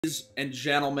Ladies and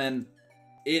gentlemen,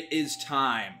 it is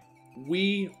time.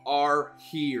 We are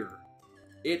here.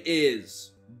 It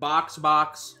is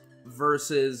Boxbox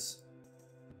versus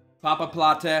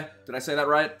Papaplatte. Did I say that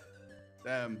right?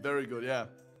 Damn, very good, yeah.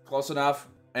 Close enough.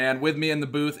 And with me in the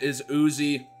booth is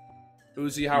Uzi.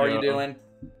 Uzi, how are you doing?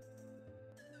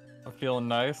 I'm feeling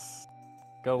nice.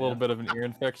 Got a little bit of an ear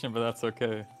infection, but that's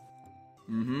okay.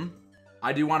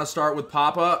 I do want to start with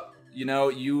Papa. You know,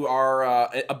 you are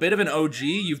a bit of an OG.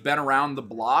 You've been around the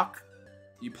block.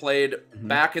 You played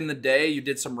back in the day. You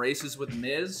did some races with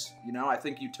Miz. You know, I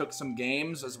think you took some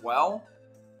games as well.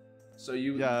 So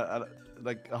you... Yeah,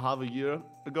 like a half a year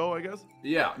ago, I guess.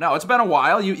 Yeah, no, it's been a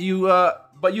while.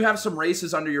 But you have some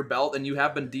races under your belt, and you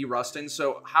have been de-rusting.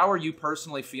 So how are you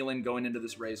personally feeling going into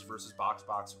this race versus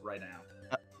Boxbox right now?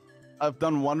 I've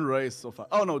done one race so far.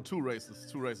 Oh no, two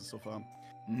races so far.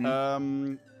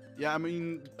 Yeah, I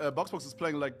mean, Boxbox is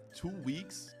playing like 2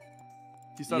 weeks.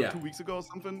 He started 2 weeks ago or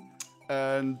something.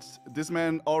 And this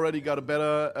man already got a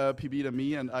better PB than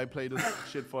me, and I played this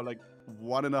shit for like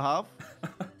 1.5.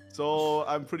 So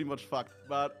I'm pretty much fucked,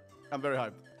 but I'm very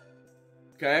hyped.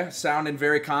 Okay, sounding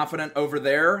very confident over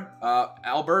there.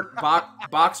 Albert,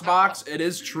 Boxbox, it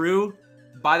is true.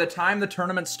 By the time the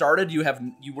tournament started, you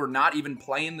were not even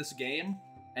playing this game,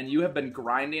 and you have been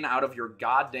grinding out of your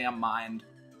goddamn mind,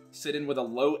 sitting with a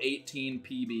low 18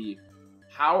 PB.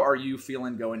 How are you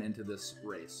feeling going into this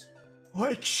race?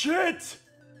 Like shit!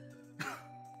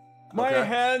 My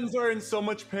hands are in so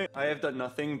much pain. I have done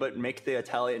nothing but make the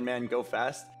Italian man go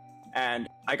fast. And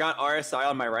I got RSI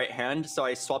on my right hand, so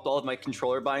I swapped all of my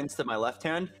controller binds to my left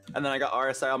hand, and then I got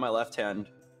RSI on my left hand.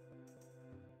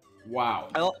 Wow.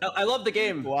 I love the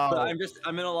game, wow. but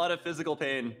I'm in a lot of physical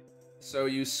pain. So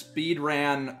you speed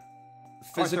ran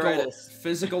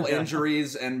physical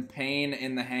injuries and pain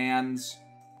in the hands.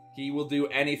 He will do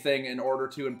anything in order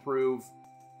to improve.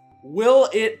 Will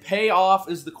it pay off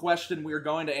is the question we're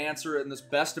going to answer in this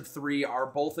best of 3. Are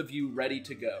both of you ready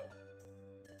to go?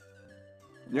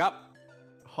 Yep.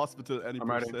 Hospital any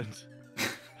percent.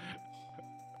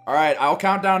 All right, I'll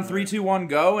count down 3, 2, 1,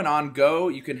 go, and on go,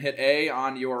 you can hit A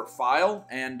on your file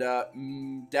and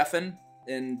deafen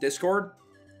in Discord,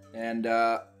 and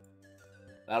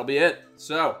that'll be it.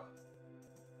 So,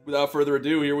 without further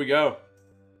ado, here we go.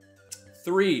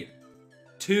 3,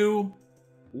 2,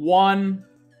 1,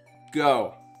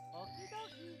 go.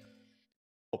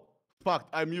 Oh, fuck,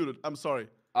 I'm muted. I'm sorry.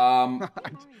 I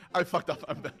fucked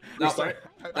up. No, sorry.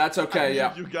 That's okay,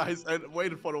 I you guys and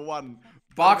waited for the one.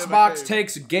 Boxbox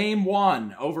takes game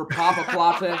 1 over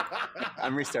Papaplatte.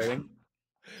 I'm restarting.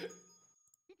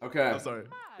 Okay. I'm sorry.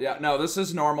 Yeah, no, this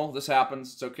is normal. This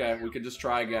happens. It's okay. We can just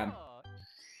try again.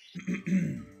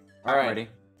 All right. Ready?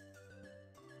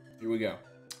 Here we go.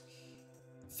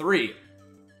 3,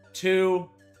 2,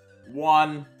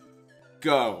 1,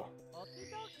 go.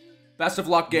 Best of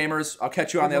luck, gamers. I'll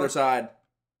catch you on the other side.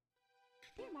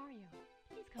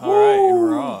 Alright,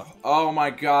 we're off. Oh my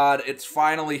god, it's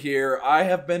finally here. I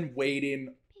have been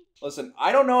waiting. Listen,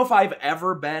 I don't know if I've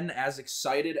ever been as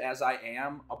excited as I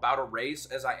am about a race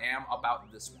as I am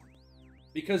about this one.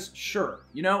 Because, sure,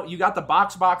 you know, you got the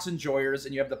Boxbox enjoyers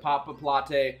and you have the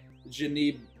Papaplatte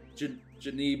Genebre.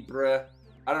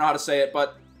 I don't know how to say it,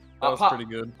 but that was pretty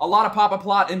good. A lot of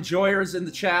Papaplatte enjoyers in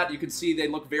the chat. You can see they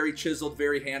look very chiseled,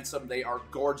 very handsome. They are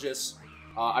gorgeous.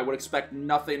 I would expect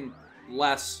nothing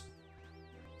less.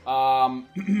 However,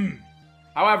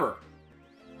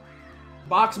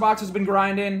 Boxbox has been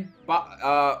grinding.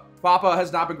 Papa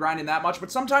has not been grinding that much,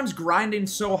 but sometimes grinding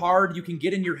so hard you can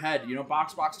get in your head. You know,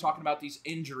 Boxbox talking about these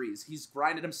injuries. He's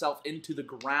grinded himself into the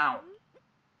ground.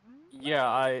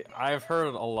 Yeah, I've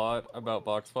heard a lot about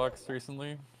Boxbox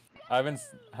recently. I haven't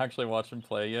actually watched him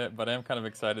play yet, but I am kind of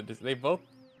excited. They both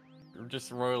are just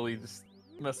royally just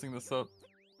messing this up.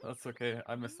 That's okay.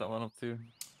 I messed that one up too.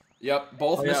 Yep,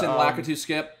 both missing Lakitu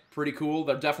skip. Pretty cool.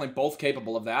 They're definitely both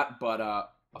capable of that, but a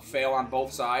fail on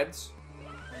both sides.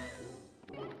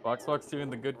 Boxbox doing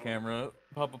the good camera.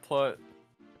 Papaplatte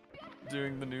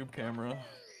doing the noob camera.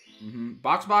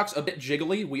 Boxbox a bit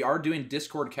jiggly. We are doing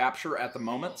Discord capture at the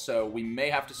moment, so we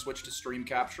may have to switch to stream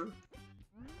capture.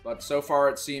 But so far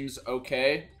it seems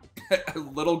okay. A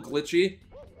little glitchy.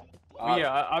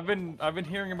 Yeah, I've been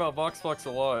hearing about Boxbox a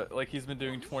lot. Like he's been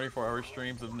doing 24-hour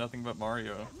streams of nothing but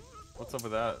Mario. What's up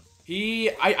with that?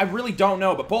 I really don't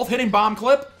know, but both hitting bomb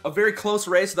clip. A very close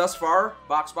race thus far.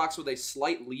 Boxbox with a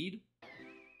slight lead.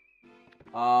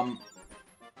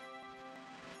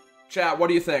 Chat, what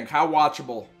do you think? How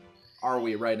watchable are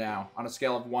we right now on a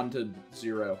scale of 1 to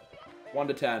 0? 1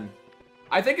 to 10.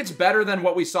 I think it's better than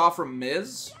what we saw from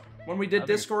Miz when we did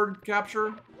Discord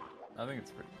capture. I think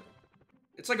it's pretty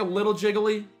good. It's like a little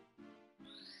jiggly.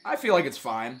 I feel like it's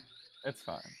fine. It's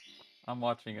fine. I'm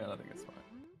watching it. I think it's fine.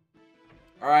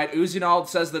 All right, Uzinald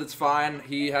says that it's fine.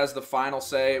 He has the final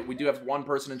say. We do have one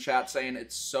person in chat saying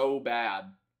it's so bad.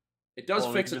 It does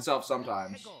fix itself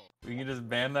sometimes. We can just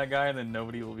ban that guy and then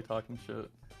nobody will be talking shit.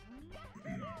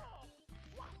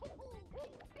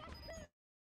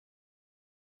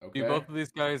 Okay. Do both of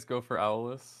these guys go for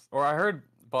Owlus? Or I heard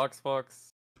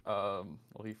Boxbox, well,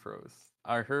 he froze.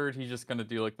 I heard he's just gonna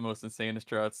do like the most insane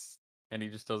strats, and he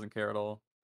just doesn't care at all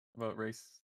about race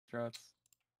strats.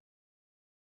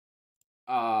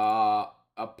 A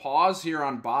pause here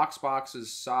on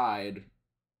Boxbox's side.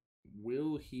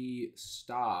 Will he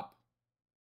stop?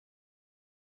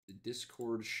 The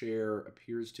Discord share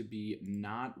appears to be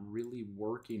not really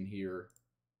working here.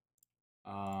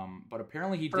 But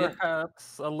apparently he did.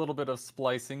 Perhaps a little bit of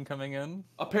splicing coming in.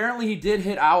 Apparently he did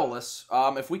hit Owlus.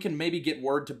 If we can maybe get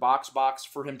word to Boxbox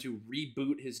for him to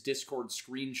reboot his Discord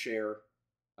screen share.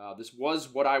 This was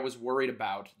what I was worried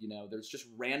about. You know, there's just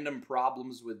random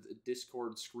problems with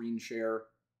Discord screen share.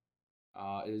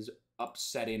 It is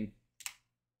upsetting.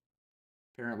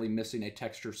 Apparently missing a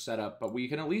texture setup, but we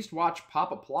can at least watch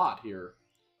Papaplatte here.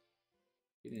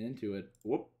 Getting into it.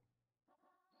 Whoop.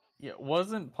 Yeah,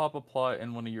 wasn't Papaplatte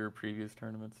in one of your previous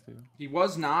tournaments too? He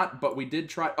was not, but we did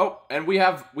try. Oh, and we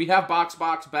have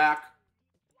Boxbox back.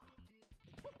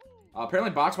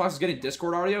 Apparently Boxbox is getting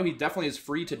Discord audio. He definitely is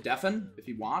free to deafen if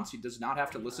he wants. He does not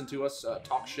have to listen to us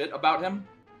talk shit about him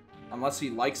unless he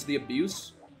likes the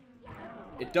abuse.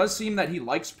 It does seem that he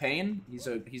likes pain. He's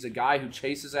a guy who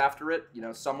chases after it. You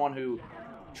know, someone who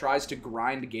tries to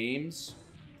grind games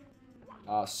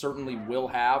certainly will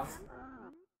have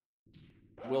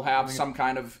some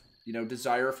kind of, you know,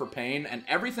 desire for pain, and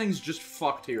everything's just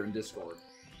fucked here in Discord.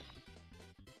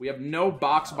 We have no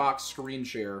Boxbox screen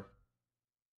share.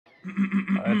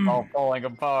 It's all falling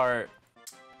apart.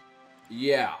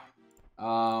 Yeah.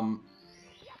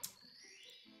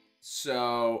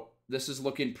 So this is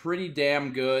looking pretty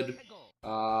damn good.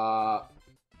 As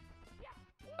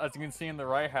you can see in the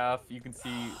right half, you can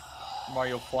see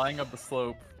Mario flying up the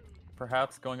slope,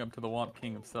 perhaps going up to the Womp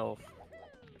King himself.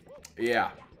 Yeah.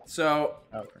 So,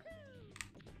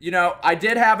 you know, I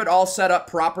did have it all set up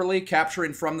properly,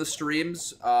 capturing from the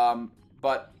streams,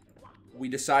 but we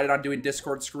decided on doing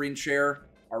Discord screen share.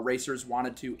 Our racers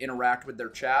wanted to interact with their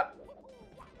chat.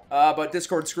 But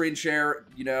Discord screen share,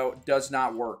 you know, does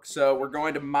not work. So we're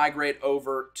going to migrate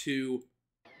over to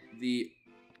the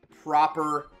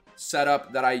proper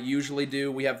setup that I usually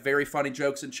do. We have very funny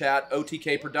jokes in chat.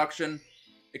 OTK production,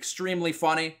 extremely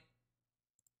funny.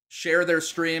 Share their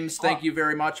streams. Thank you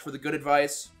very much for the good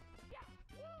advice.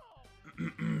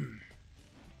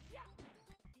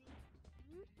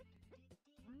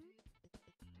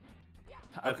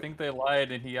 I think they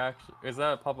lied, and he actually... Is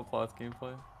that Papaplatte's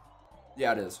gameplay?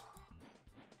 Yeah, it is.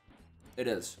 It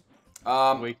is.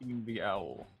 Waking the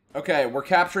Owl. Okay, we're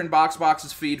capturing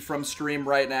Boxbox's feed from stream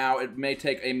right now. It may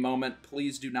take a moment.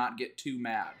 Please do not get too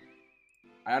mad.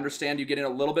 I understand you getting a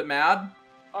little bit mad.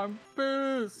 I'm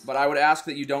pissed. But I would ask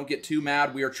that you don't get too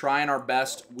mad. We are trying our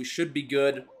best. We should be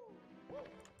good.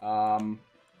 But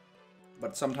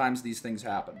sometimes these things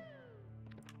happen.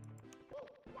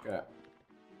 Okay.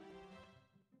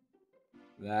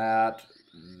 That.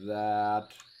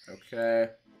 Okay.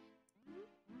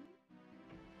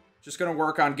 Just gonna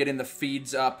work on getting the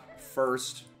feeds up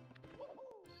first.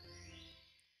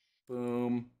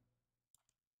 Boom.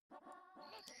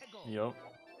 Yup.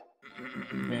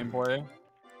 Gameplay.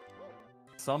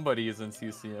 Somebody is in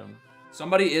CCM.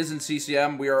 Somebody is in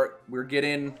CCM. We're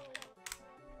getting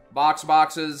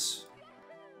Boxboxes.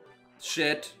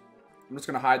 Shit. I'm just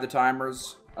gonna hide the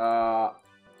timers.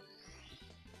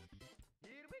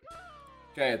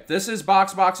 Okay, this is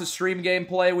Boxbox's stream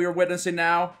gameplay we are witnessing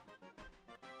now.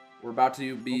 We're about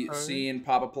to be seeing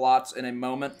Papaplatte's in a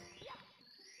moment.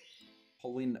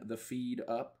 Pulling the feed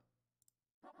up.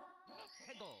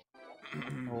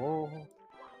 Oh.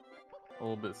 A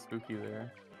little bit spooky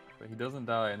there. But he doesn't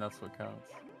die, and that's what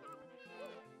counts.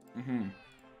 Mm-hmm.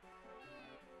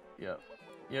 Yep.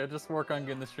 Yeah, just work on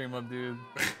getting the stream up, dude.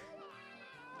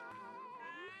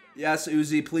 Yes,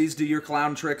 Uzi, please do your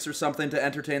clown tricks or something to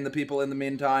entertain the people in the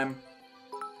meantime.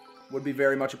 Would be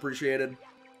very much appreciated.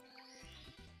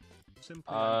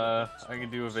 I can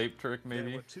do a vape trick,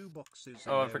 maybe.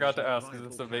 Oh, I forgot to ask, is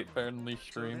this a vape-friendly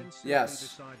stream?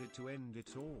 Yes. Thank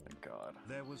God.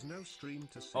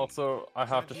 Also, I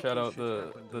have to shout out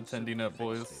the Tendinet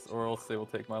boys, or else they will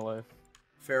take my life.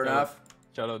 Fair enough.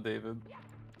 Shout out David.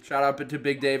 Shout out to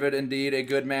Big David, indeed, a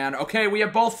good man. Okay, we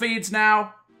have both feeds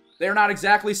now. They're not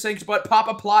exactly synced, but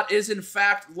Papaplatte is, in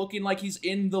fact, looking like he's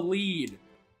in the lead.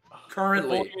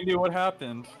 currently. You knew what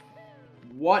happened.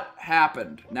 What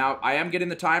happened? Now, I am getting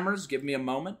the timers. Give me a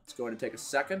moment. It's going to take a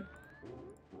second.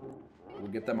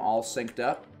 We'll get them all synced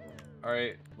up.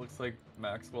 Alright, looks like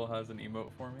Maxwell has an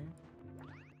emote for me.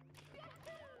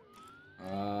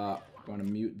 Going to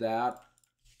mute that.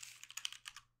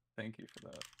 Thank you for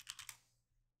that.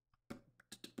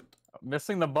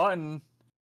 Missing the button.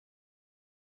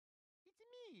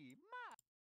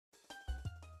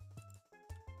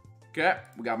 Okay,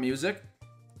 we got music.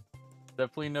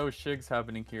 Definitely no shigs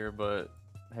happening here, but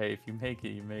hey, if you make it,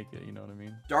 you make it, you know what I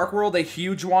mean? Dark World, a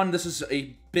huge one. This is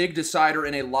a big decider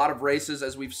in a lot of races,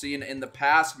 as we've seen in the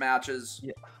past matches.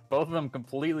 Yeah, both of them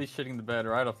completely shitting the bed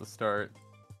right off the start.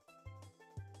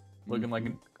 Looking like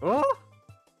an... Oh!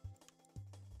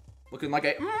 Looking like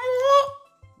a...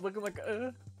 Looking like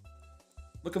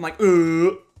Looking like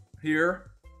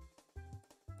here.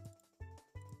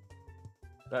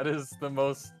 That is the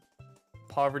most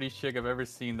poverty shig I've ever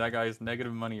seen. That guy is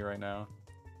negative money right now.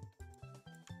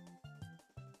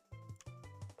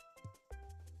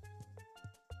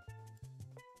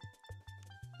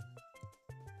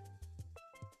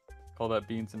 Call that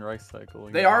beans and rice cycle.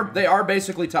 They are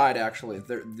basically tied, actually.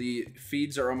 The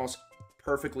feeds are almost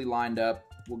perfectly lined up.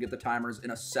 We'll get the timers in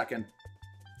a second.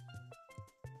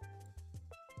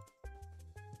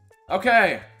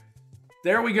 Okay,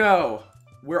 there we go.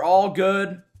 We're all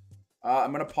good.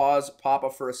 I'm gonna pause Papa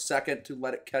for a second to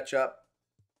let it catch up.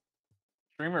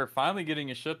 Streamer finally getting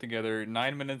his shit together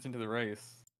 9 minutes into the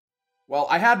race. Well,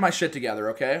 I had my shit together,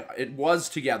 okay? It was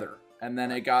together, and then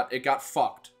it got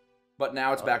fucked. But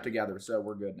now it's back together, so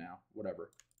we're good now.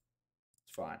 Whatever.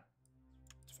 It's fine.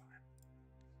 It's fine.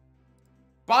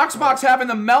 Boxbox having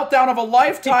the meltdown of a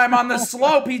lifetime on this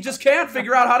slope. He just can't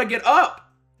figure out how to get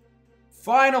up.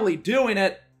 Finally doing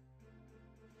it.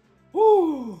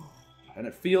 Whew. And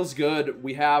it feels good.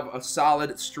 We have a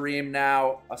solid stream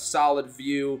now, a solid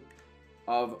view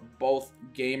of both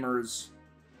gamers.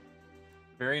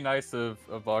 Very nice of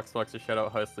Boxbox to shout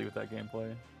out Husley with that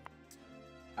gameplay.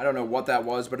 I don't know what that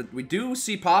was, but we do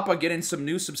see Papa getting some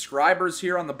new subscribers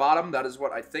here on the bottom. That is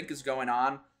what I think is going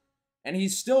on. And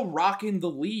he's still rocking the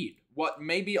lead. What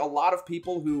maybe a lot of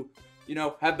people who, you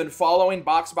know, have been following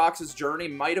Boxbox's journey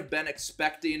might have been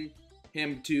expecting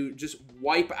him to just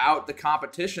wipe out the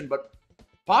competition, but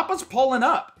Papa's pulling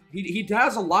up. He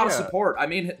has a lot of support. I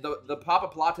mean, the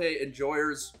Papaplatte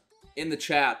enjoyers in the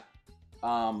chat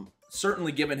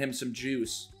certainly giving him some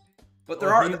juice. But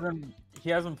he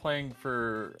has been playing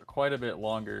for quite a bit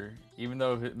longer, even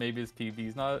though maybe his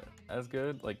PB's not as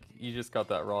good. Like, he just got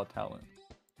that raw talent.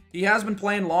 He has been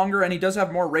playing longer, and he does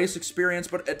have more race experience,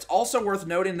 but it's also worth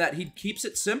noting that he keeps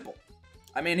it simple.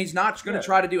 I mean, he's not going to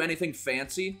try to do anything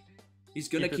fancy. He's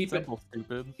going to keep it simple,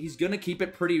 stupid. He's going to keep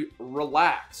it pretty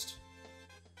relaxed.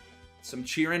 Some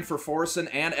cheering for Forsen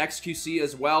and XQC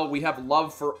as well. We have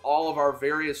love for all of our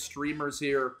various streamers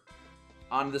here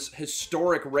on this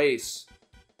historic race.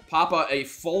 Papa, a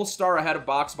full star ahead of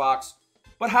Boxbox.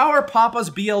 But how are Papa's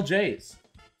BLJs?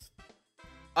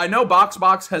 I know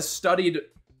Boxbox has studied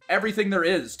everything there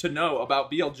is to know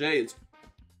about BLJs.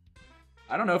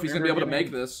 I don't know if he's going to be able to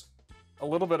make this. A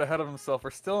little bit ahead of himself.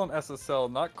 We're still in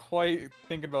SSL, not quite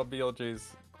thinking about BLJs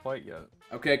quite yet.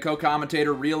 Okay,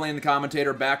 co-commentator reeling the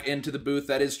commentator back into the booth.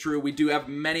 That is true. We do have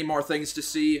many more things to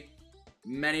see,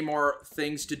 many more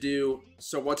things to do.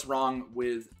 So what's wrong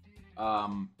with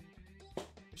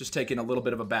just taking a little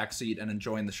bit of a back seat and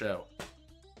enjoying the show?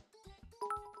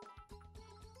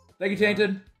 Thank you,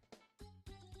 Tainted.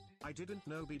 I didn't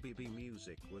know BBB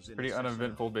music was in pretty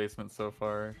uneventful basement so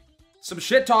far. Some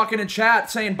shit talking in chat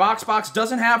saying Boxbox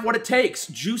doesn't have what it takes.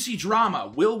 Juicy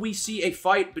drama. Will we see a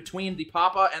fight between the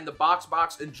Papa and the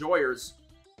Boxbox enjoyers?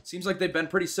 Seems like they've been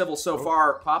pretty civil so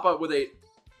far. Papa with a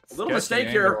little mistake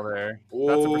here. There.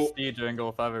 That's a prestige angle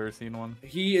if I've ever seen one.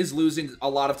 He is losing a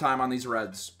lot of time on these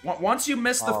reds. Once you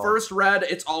miss the first red,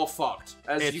 it's all fucked.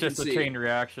 As it's you can see. It's just a chain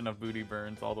reaction of booty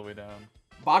burns all the way down.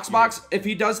 Boxbox, if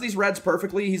he does these reds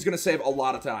perfectly, he's going to save a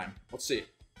lot of time. Let's see.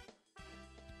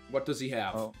 What does he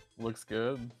have? Oh, looks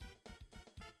good.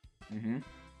 Mm-hmm.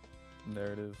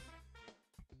 There it is.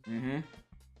 Mm-hmm.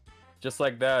 Just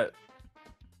like that,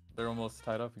 they're almost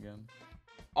tied up again.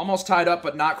 Almost tied up,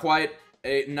 but not quite.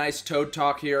 A nice Toad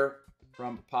talk here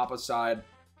from Papa's side.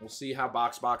 We'll see how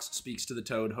Boxbox speaks to the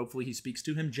Toad. Hopefully he speaks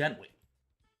to him gently.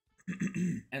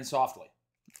 And softly.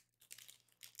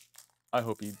 I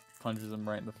hope he punches him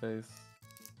right in the face.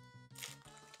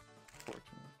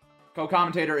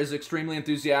 Co-commentator is extremely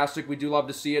enthusiastic. We do love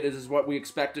to see it. It is what we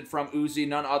expected from Uzi,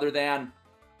 none other than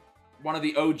one of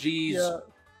the OGs. Yeah.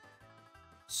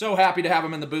 So happy to have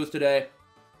him in the booth today.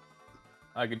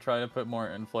 I could try to put more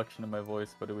inflection in my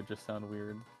voice, but it would just sound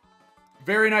weird.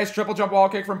 Very nice triple jump wall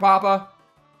kick from Papa.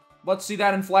 Let's see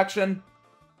that inflection.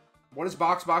 What is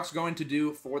Boxbox going to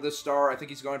do for this star? I think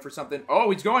he's going for something. Oh,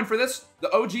 he's going for this.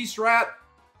 The OG strat.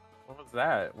 What was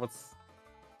that? What's...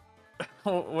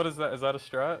 what is that? Is that a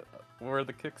strat? Where are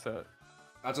the kicks at?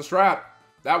 That's a strat.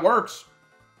 That works.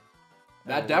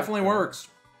 That definitely works.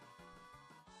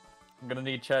 I'm gonna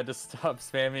need Chad to stop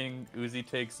spamming Uzi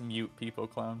takes mute people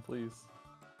clown, please.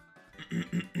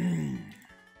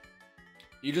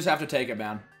 You just have to take it,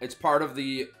 man. It's part of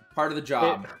the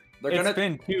job. It's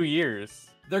been 2 years.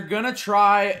 They're gonna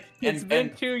try and... It's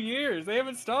been 2 years. They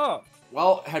haven't stopped.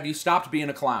 Well, have you stopped being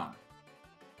a clown?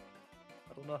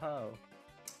 I don't know how.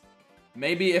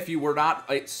 Maybe if you were not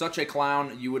such a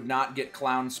clown, you would not get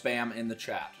clown spam in the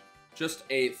chat. Just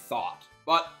a thought.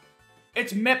 But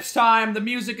it's MIPS time. The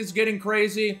music is getting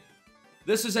crazy.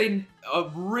 This is a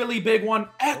really big one.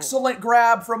 Excellent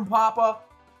grab from Papa.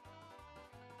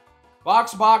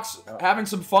 Boxbox having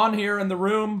some fun here in the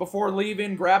room before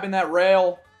leaving, grabbing that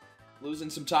rail. Losing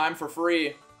some time for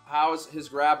free. How's his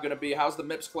grab going to be? How's the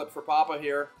MIPS clip for Papa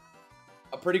here?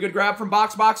 A pretty good grab from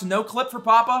Boxbox. No clip for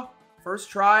Papa.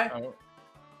 First try.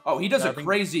 Oh, he does a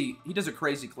crazy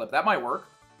clip. That might work.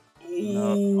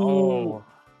 No. Oh,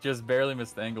 just barely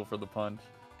missed the angle for the punch.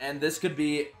 And this could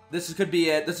be it. This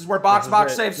is where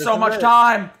Boxbox saves so much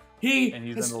time. And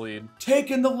he's in the lead.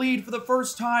 Taken the lead for the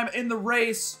first time in the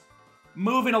race.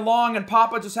 Moving along, and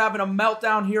Papa just having a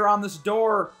meltdown here on this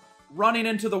door. Running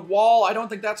into the wall. I don't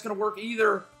think that's going to work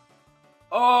either.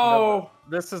 Oh. No,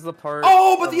 this is the part.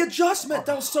 Oh, but the adjustment.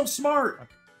 That was so smart.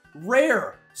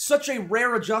 Rare. Such a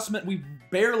rare adjustment. We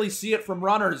barely see it from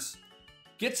runners.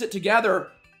 Gets it together.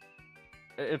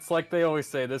 It's like they always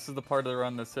say, this is the part of the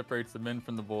run that separates the men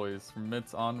from the boys. From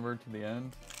mids onward to the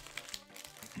end.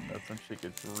 That's when shit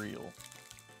gets real.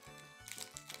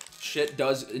 Shit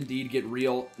does indeed get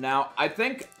real. Now, I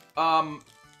think, I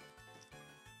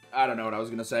don't know what I was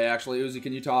going to say, actually. Uzi,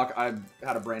 can you talk? I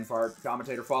had a brain fart.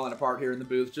 Commentator falling apart here in the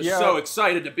booth. Just so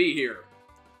excited to be here.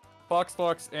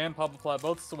 Boxbox and Papaplatte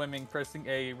both swimming, pressing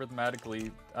A rhythmically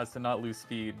as to not lose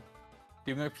speed.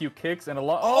 Doing a few kicks and a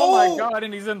lot. Oh my god,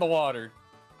 and he's in the water.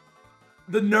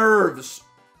 The nerves.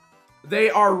 They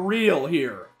are real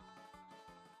here.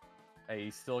 Hey,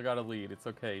 he's still got a lead. It's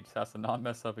okay. He just has to not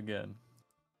mess up again.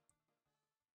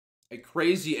 A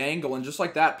crazy angle, and just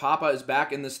like that, Papa is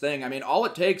back in this thing. I mean, all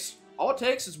it takes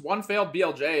is one failed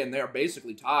BLJ, and they are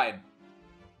basically tied.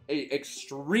 A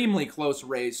extremely close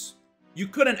race. You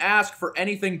couldn't ask for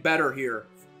anything better here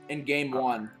in game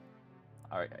one.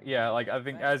 All right, yeah, like I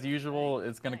think as usual,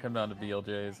 it's gonna come down to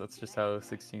BLJs. That's just how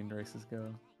 16 races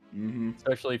go.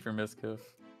 Especially for Mizkif.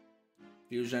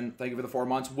 Fusion, thank you for the 4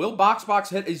 months. Will Boxbox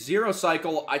hit a 0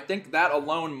 cycle? I think that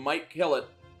alone might kill it.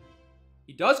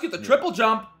 He does get the triple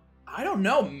jump. I don't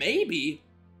know, maybe.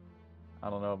 I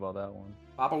don't know about that one.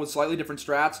 Papa with slightly different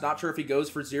strats. Not sure if he goes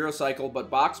for 0 cycle, but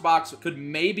Boxbox could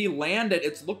maybe land it.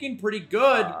 It's looking pretty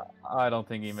good. I don't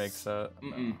think he makes that.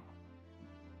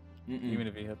 Even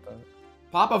if he hit that.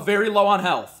 Papa very low on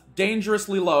health.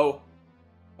 Dangerously low.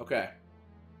 Okay.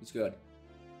 He's good.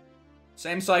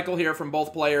 Same cycle here from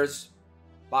both players.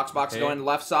 Boxbox going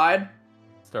left side.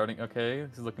 Starting, okay.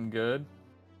 He's looking good.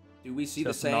 Do we see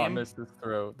the same? Not miss this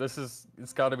throw.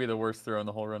 It's got to be the worst throw in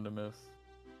the whole run to miss.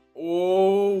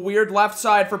 Oh, weird left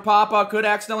side for Papa. Could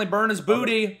accidentally burn his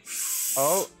booty.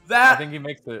 Oh, that. I think he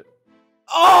makes it.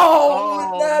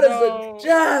 Oh, that is a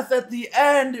death at the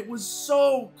end. It was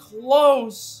so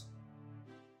close.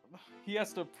 He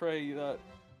has to pray that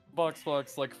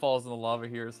Boxbox like falls in the lava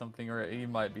here or something, or he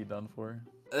might be done for.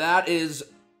 That is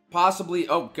possibly.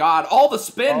 Oh God! All the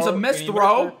spins, a missed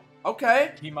throw.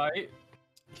 Okay.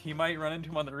 He might run into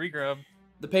him on the regrab.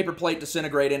 The paper plate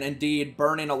disintegrating, indeed,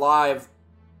 burning alive.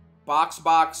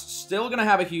 Boxbox still gonna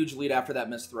have a huge lead after that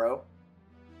missed throw,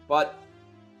 but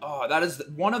that is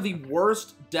one of the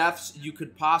worst deaths you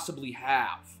could possibly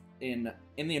have in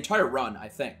the entire run, I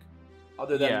think.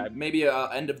 Other than maybe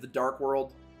End of the Dark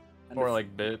World. Or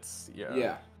like Bits, yeah.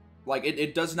 Yeah. Like,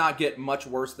 it does not get much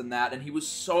worse than that, and he was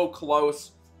so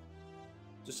close.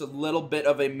 Just a little bit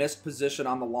of a missed position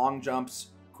on the long jumps.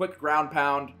 Quick ground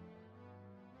pound.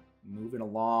 Moving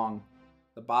along.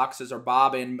 The boxes are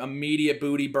bobbing. Immediate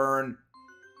booty burn.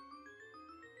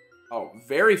 Oh,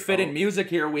 very fitting music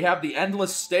here. We have the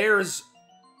Endless Stairs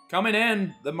coming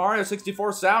in. The Mario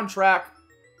 64 soundtrack.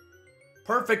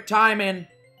 Perfect timing.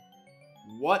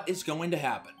 What is going to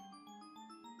happen?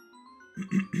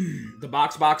 The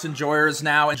Boxbox enjoyers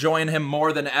now enjoying him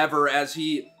more than ever as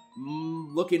he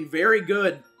looking very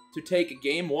good to take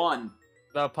game one.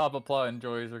 The Papaplatte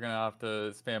enjoyers are going to have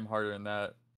to spam harder than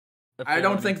that. I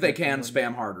don't think they can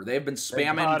spam harder. They've been They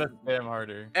spamming. gotta spam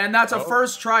harder. And that's a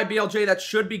first try BLJ. That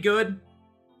should be good.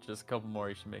 Just a couple more,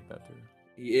 you should make that through.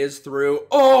 He is through.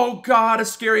 Oh, God, a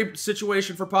scary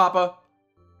situation for Papa.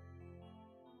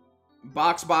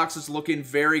 Boxbox is looking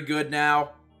very good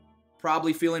now.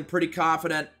 Probably feeling pretty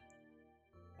confident.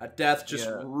 A death just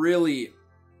really,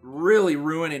 really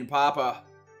ruining Papa.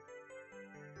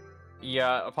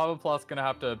 Yeah, Papaplatte's gonna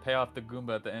have to pay off the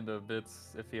Goomba at the end of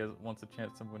bits if he wants a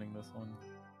chance of winning this one.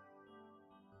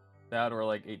 That or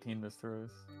like 18 missed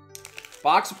throws.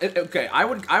 Okay, I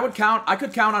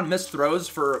could count on missed throws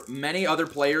for many other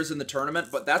players in the tournament,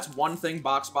 but that's one thing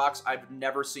Boxbox I've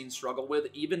never seen struggle with,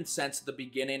 even since the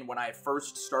beginning when I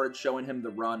first started showing him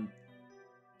the run.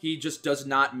 He just does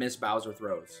not miss Bowser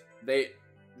throws.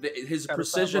 His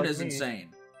precision is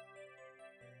insane.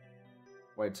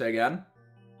 Wait, say again?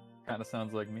 Kind of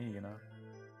sounds like me, you know.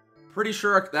 Pretty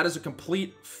sure that is a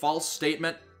complete false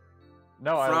statement.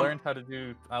 No, I learned how to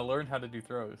do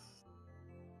throws.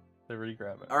 To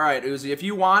re-grab it. All right, Uzi, if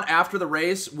you want, after the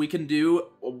race, we can do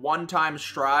a one-time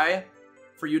try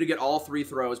for you to get all 3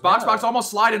 throws. Boxbox almost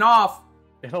sliding off.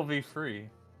 It'll be free.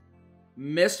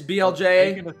 Missed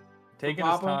BLJ. Taking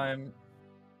his time.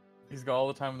 He's got all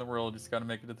the time in the world. Just got to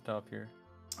make it to the top here.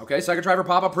 Okay, second try for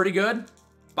Papa, pretty good.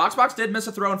 Boxbox did miss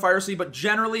a throw in Fire Sea, but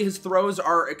generally his throws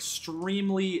are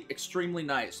extremely, extremely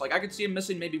nice. Like, I could see him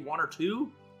missing maybe 1 or 2,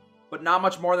 but not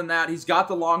much more than that. He's got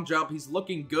the long jump. He's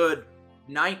looking good.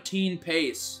 19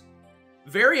 pace.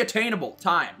 Very attainable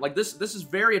time. Like, this is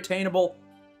very attainable.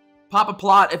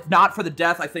 Papaplatte, if not for the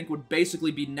death, I think would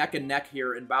basically be neck and neck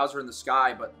here in Bowser in the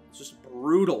Sky, but it's just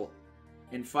brutal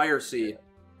in Fire Sea.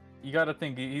 You gotta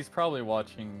think, he's probably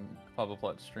watching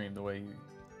Papaplatte stream the way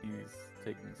he's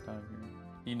taking his time here.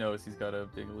 He knows he's got a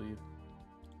big lead.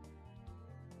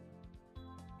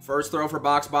 First throw for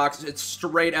Boxbox. It's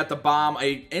straight at the bomb.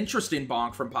 A interesting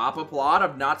bonk from Papaplatte.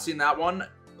 I've not seen that one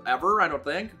ever, I don't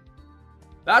think.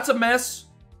 That's a miss.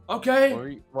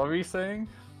 Okay. What were you saying?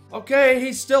 Okay,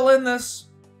 he's still in this.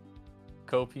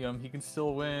 Copium, he can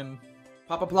still win.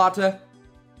 Papaplatte. I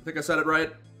think I said it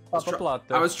right.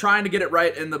 I was trying to get it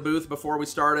right in the booth before we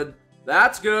started.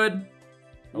 That's good. Okay.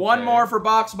 One more for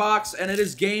Boxbox, and it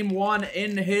is game 1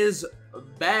 in his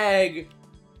bag.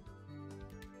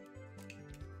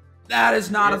 That is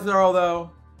not a throw,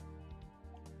 though.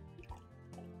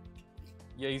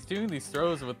 Yeah, he's doing these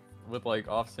throws with like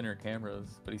off-center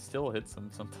cameras, but he still hits them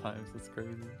sometimes. That's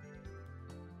crazy.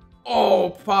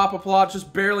 Oh, Papaplatte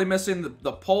just barely missing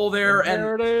the pole there. And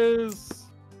there it is.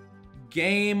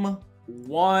 Game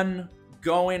 1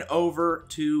 going over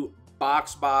to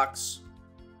Boxbox.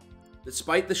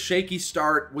 Despite the shaky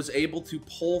start, was able to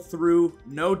pull through.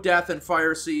 No death in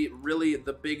Fire Sea, really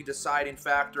the big deciding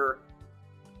factor.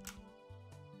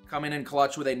 Coming in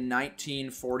clutch with a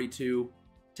 1942.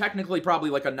 Technically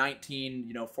probably like a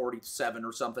 1947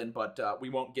 or something, but we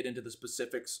won't get into the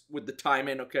specifics with the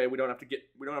timing, okay? We don't have to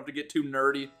get too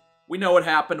nerdy. We know what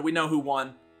happened. We know who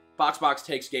won. Boxbox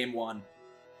takes game 1.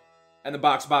 And the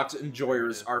Boxbox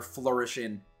enjoyers are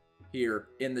flourishing here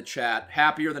in the chat.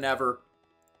 Happier than ever.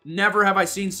 Never have I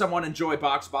seen someone enjoy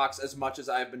Boxbox as much as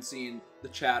I have been seeing the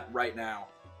chat right now.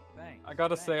 I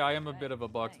gotta say, I am a bit of a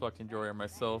Boxbox enjoyer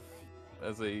myself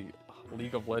as a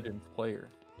League of Legends player.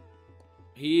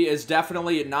 He is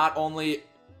definitely not only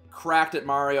cracked at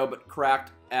Mario, but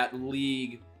cracked at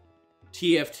League,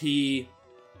 TFT.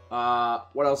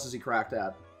 What else is he cracked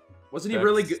at? Wasn't he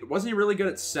really good? Wasn't he really good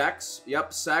at sex?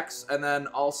 Yep, sex, and then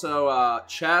also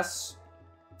chess,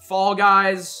 Fall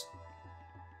Guys.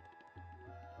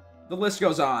 The list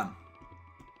goes on.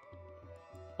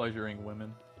 Pleasuring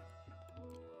women.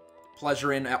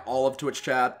 Pleasuring all of Twitch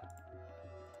chat.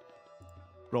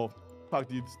 Bro, fuck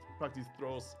these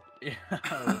throws. Yeah.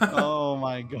 Oh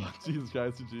my god, Jesus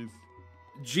Christ, jeez.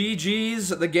 GG's.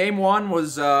 The game 1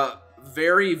 was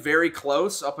very, very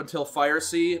close up until Fire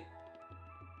Sea.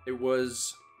 It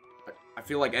was, I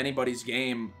feel like anybody's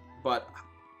game, but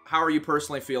how are you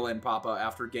personally feeling, Papa,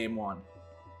 after game 1?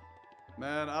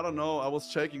 Man, I don't know. I was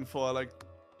shaking for like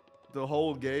the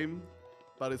whole game,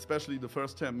 but especially the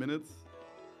first 10 minutes.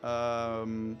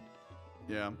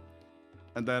 Yeah.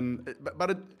 And then,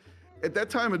 at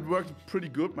that time, it worked pretty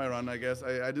good, my run, I guess.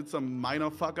 I did some minor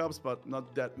fuck-ups, but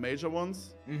not that major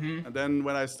ones. Mm-hmm. And then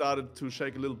when I started to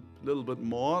shake a little bit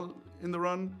more in the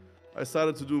run, I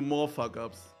started to do more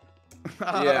fuck-ups.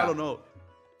 I don't know.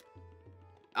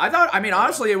 I mean,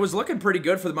 honestly, it was looking pretty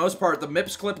good for the most part. The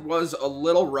MIPS clip was a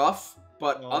little rough,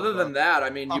 but other than that,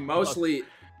 I mean, you mostly...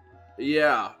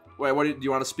 Yeah. Wait, do you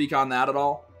want to speak on that at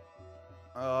all?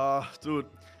 Dude,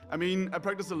 I mean, I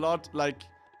practiced a lot. Like,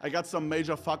 I got some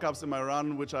major fuck-ups in my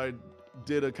run, which I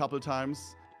did a couple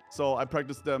times. So I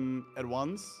practiced them at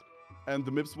once, and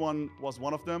the MIPS one was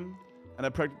one of them. And I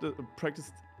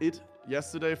practiced it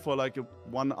yesterday for like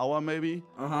 1 hour maybe.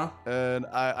 And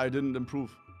I didn't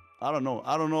improve. I don't know.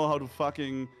 I don't know how to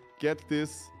fucking get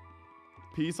this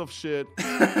piece of shit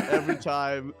every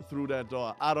time through that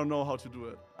door. I don't know how to do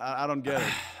it. I don't get it.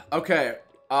 Okay.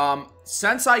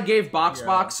 Since I gave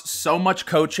Boxbox so much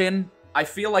coaching, I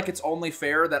feel like it's only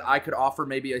fair that I could offer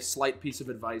maybe a slight piece of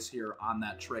advice here on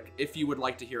that trick, if you would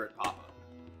like to hear it, Papa.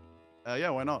 Yeah,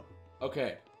 why not?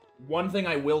 Okay. One thing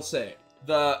I will say.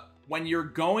 When you're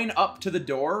going up to the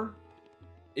door,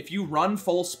 if you run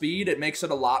full speed, it makes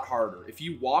it a lot harder. If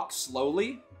you walk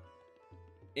slowly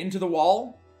into the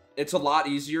wall, it's a lot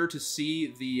easier to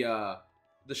see the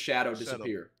shadow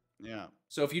disappear. Yeah.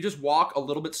 So if you just walk a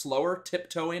little bit slower,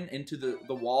 tiptoeing into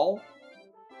the wall,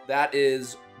 that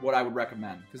is what I would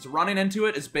recommend. Because running into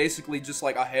it is basically just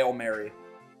like a Hail Mary.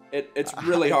 It's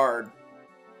really hard.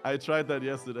 I tried that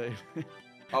yesterday.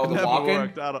 Oh, the Never walking?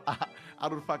 worked. I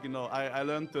don't fucking know. I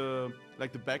learned the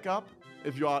backup.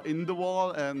 If you are in the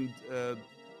wall and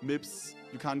MIPS,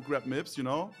 you can't grab MIPS, you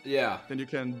know? Yeah. Then you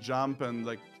can jump and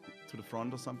like to the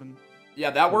front or something. Yeah,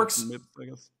 that works. MIPS, I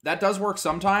guess. That does work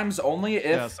sometimes, only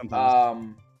if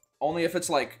only if it's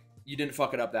like you didn't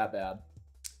fuck it up that bad.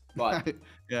 But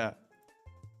yeah.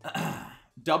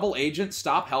 Double agent,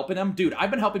 stop helping him. Dude,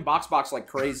 I've been helping Boxbox like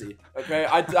crazy. Okay?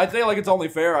 I feel like it's only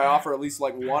fair I offer at least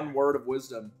like one word of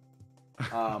wisdom.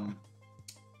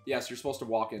 Yes, you're supposed to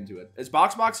walk into it. Is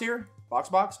Boxbox here?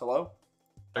 Boxbox, hello?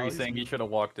 Are you saying he should have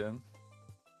walked in?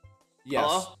 Yes.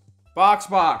 Hello?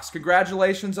 Boxbox,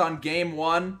 congratulations on game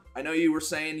 1. I know you were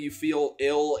saying you feel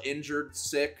ill, injured,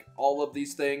 sick, all of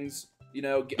these things. You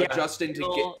know, adjusting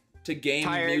to game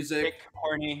tired, music. sick,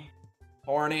 horny.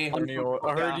 Horny.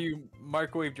 I heard you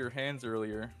microwaved your hands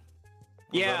earlier.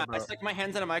 Yeah, I stuck my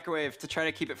hands in a microwave to try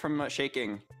to keep it from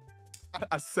shaking.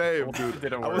 Same, dude.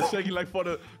 Didn't I work. was shaking like for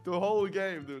the whole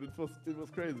game, dude. It was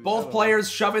crazy. Both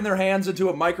players shoving their hands into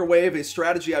a microwave, a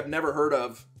strategy I've never heard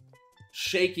of.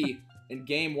 Shaky in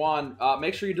game 1.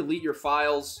 Make sure you delete your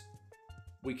files.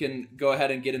 We can go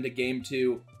ahead and get into game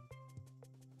 2.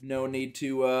 No need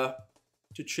to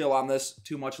chill on this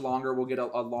too much longer. We'll get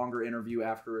a longer interview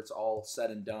after it's all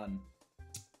said and done.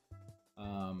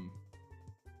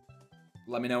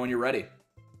 Let me know when you're ready.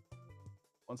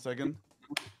 1 second.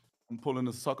 I'm pulling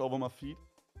a sock over my feet.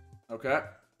 Okay.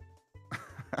 All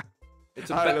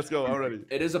right, let's go. I'm ready.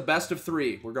 It is a best of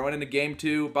 3. We're going into game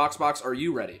 2. Boxbox, are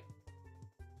you ready?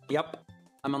 Yep.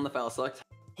 I'm on the file select.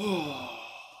 All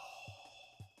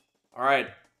right.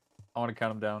 I want to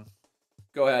count them down.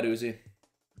 Go ahead, Uzi.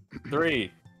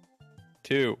 3,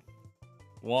 2,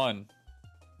 1,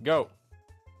 go.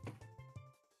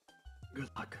 Good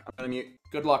luck. I'm gonna mute.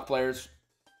 Good luck, players.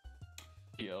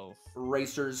 Yells.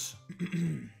 Racers.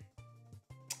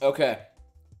 Okay.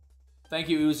 Thank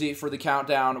you, Uzi, for the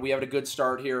countdown. We have a good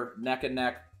start here, neck and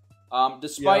neck.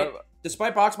 Despite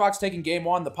Boxbox taking game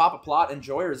 1, the Papaplatte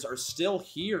enjoyers are still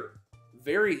here.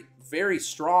 Very, very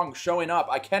strong showing up.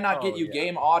 I cannot get you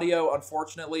game audio,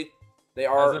 unfortunately. They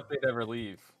are... As if they'd ever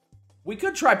leave. We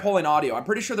could try pulling audio. I'm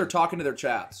pretty sure they're talking to their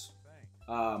chats.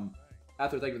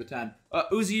 After thank you for the 10.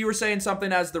 Uzi, you were saying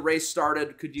something as the race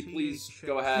started. Could you please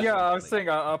go ahead? Yeah, I was saying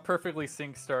a perfectly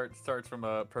synced start starts from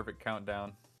a perfect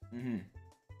countdown. Mm-hmm.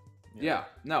 Yeah,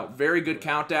 no, very good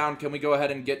countdown. Can we go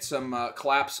ahead and get some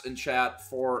claps in chat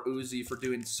for Uzi for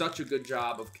doing such a good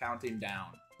job of counting down?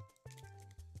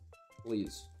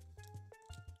 Please.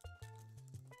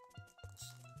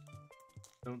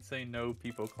 Don't say no,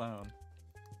 people clown.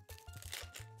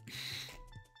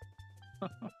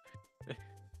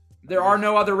 There are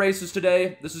no other races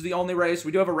today. This is the only race.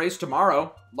 We do have a race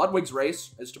tomorrow. Ludwig's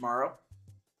race is tomorrow.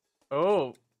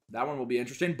 Oh. That one will be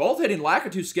interesting. Both hitting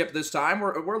Lakitu skip this time.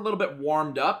 We're a little bit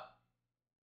warmed up.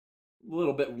 A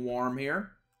little bit warm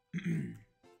here.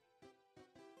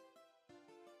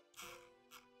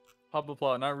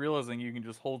 Papaplatte, not realizing you can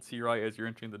just hold C right as you're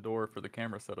entering the door for the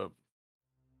camera setup.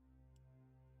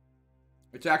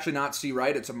 It's actually not C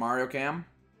right. It's a Mario cam.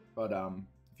 But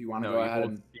if you want to go ahead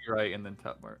and C right and then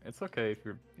tap mark. It's okay if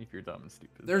you're dumb and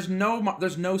stupid. there's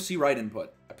no C right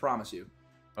input. I promise you.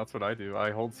 That's what I do.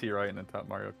 I hold C right and then tap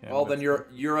Mario cam. Well, then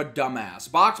you're a dumbass.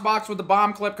 Boxbox with the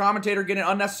bomb clip. Commentator getting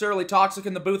unnecessarily toxic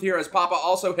in the booth here as Papa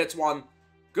also hits one.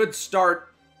 Good start.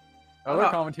 Other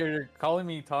commentator calling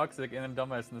me toxic and then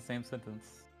dumbass in the same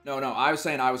sentence. No, I was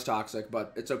saying I was toxic,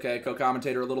 but it's okay.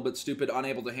 Co-commentator a little bit stupid,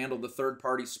 unable to handle the third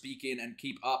party speaking and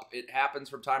keep up. It happens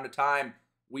from time to time.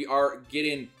 We are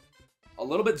getting a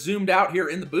little bit zoomed out here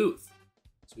in the booth.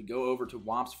 So we go over to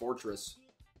Womp's Fortress.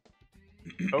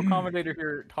 Co-commentator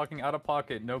here talking out of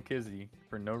pocket, no kizzy,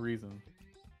 for no reason.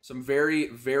 Some very,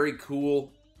 very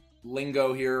cool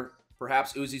lingo here.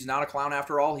 Perhaps Uzi's not a clown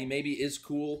after all. He maybe is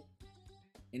cool.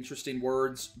 Interesting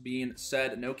words being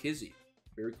said. No kizzy.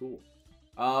 Very cool.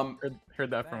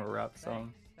 Heard that from a rap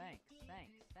song.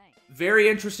 Very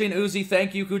interesting, Uzi.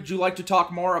 Thank you. Would you like to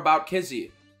talk more about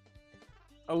kizzy?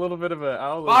 A little bit of an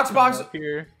outlet Boxbox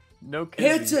here. No kizzy.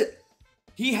 Hits it.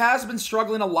 He has been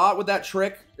struggling a lot with that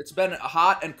trick. It's been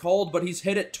hot and cold, but he's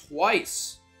hit it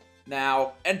twice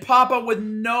now. And Papa with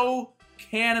no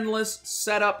cannonless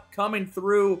setup coming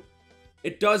through.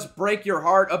 It does break your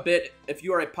heart a bit if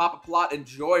you are a Papaplatte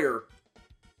enjoyer.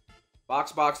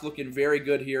 Boxbox looking very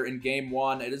good here in game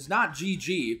one. It is not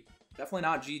GG. Definitely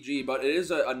not GG, but it is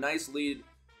a nice lead.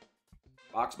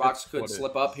 Boxbox could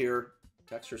slip up here.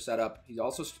 Texture setup. He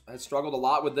also has struggled a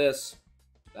lot with this.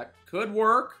 That could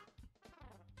work.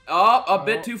 Oh, a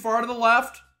bit too far to the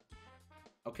left.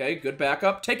 Okay, good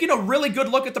backup. Taking a really good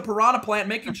look at the piranha plant,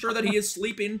 making sure that he is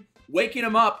sleeping, waking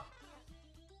him up.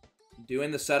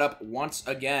 Doing the setup once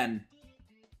again.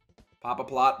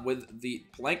 Papaplatte with the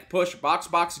plank push.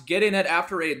 Boxbox getting it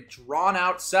after a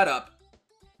drawn-out setup.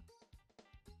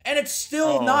 And it's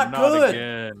still not good.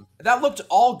 Again. That looked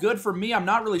all good for me. I'm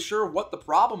not really sure what the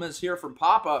problem is here from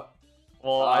Papa.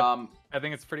 Well, I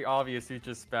think it's pretty obvious he's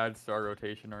just bad star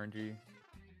rotation RNG.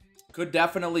 Could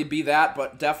definitely be that,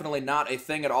 but definitely not a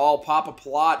thing at all.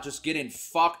 Papaplatte just getting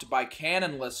fucked by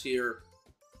Cannonless here.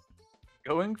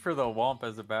 Going for the Womp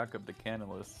as a backup to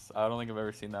Cannonless. I don't think I've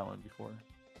ever seen that one before.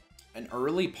 An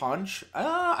early punch?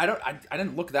 I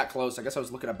didn't look that close. I guess I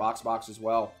was looking at Boxbox as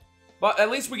well. But at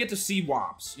least we get to see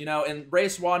Womps. You know, in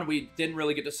Race 1, we didn't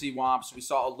really get to see Womps. We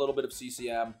saw a little bit of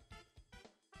CCM.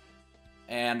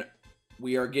 And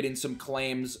we are getting some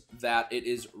claims that it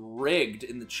is rigged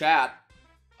in the chat.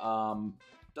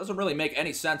 Doesn't really make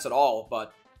any sense at all,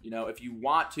 but, you know, if you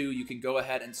want to, you can go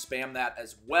ahead and spam that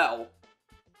as well.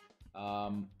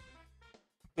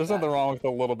 There's nothing wrong with a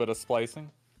little bit of splicing.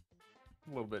 A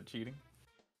little bit of cheating.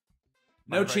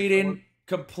 No cheating.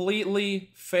 Completely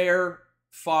fair,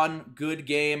 fun, good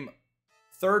game.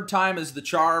 Third time is the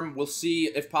charm. We'll see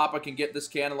if Papa can get this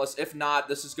Cannonless. If not,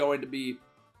 this is going to be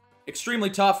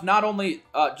extremely tough, not only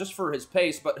just for his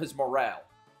pace, but his morale.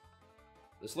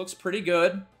 This looks pretty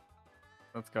good.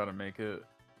 That's gotta make it.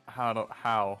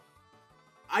 How?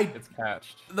 It's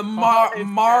catched. The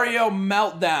Mario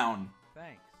meltdown.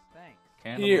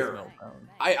 Thanks. Here.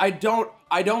 I don't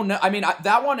know. I mean,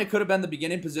 that one, it could have been the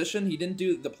beginning position. He didn't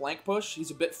do the plank push.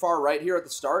 He's a bit far right here at the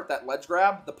start. That ledge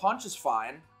grab. The punch is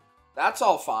fine. That's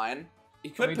all fine. He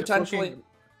could potentially...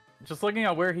 Just looking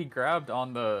at where he grabbed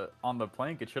on the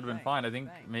plank, it should have been fine. I think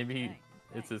maybe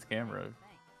it's his camera.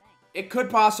 It could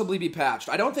possibly be patched.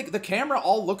 I don't think the camera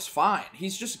all looks fine.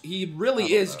 He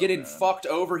really is getting fucked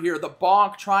over here. The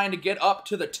bonk trying to get up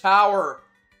to the tower.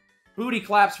 Booty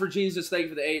claps for Jesus. Thank you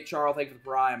for the 8. Charles, thank you for the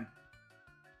prime.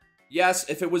 Yes,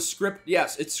 if it was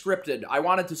yes, it's scripted. I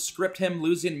wanted to script him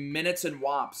losing minutes and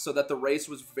womps so that the race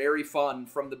was very fun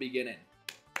from the beginning.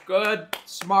 Good,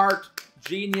 smart,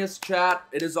 genius chat.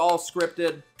 It is all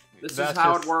scripted. This is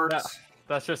how it works.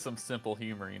 That's just some simple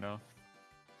humor, you know?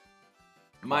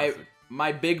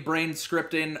 My big brain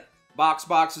scripting.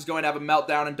 Boxbox is going to have a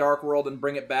meltdown in Dark World and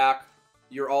bring it back.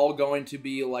 You're all going to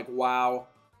be like, wow.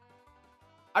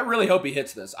 I really hope he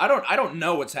hits this. I don't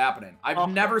know what's happening. I've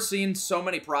never seen so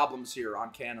many problems here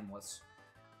on Cannonless.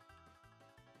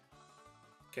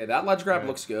 Okay, that ledge grab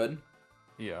looks good.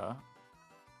 Yeah.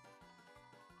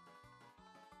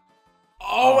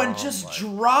 Oh, and just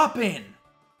dropping.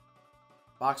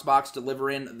 Boxbox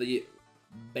delivering the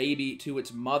baby to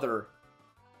its mother.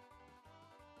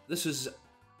 This is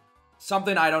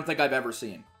something I don't think I've ever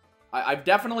seen. I've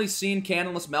definitely seen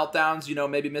Cannonless meltdowns, you know,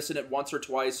 maybe missing it once or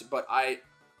twice, but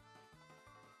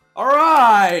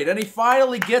Alright! And he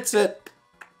finally gets it.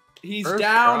 He's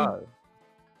down. Try.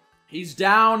 He's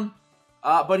down,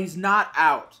 but he's not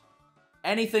out.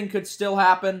 Anything could still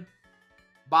happen.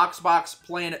 Boxbox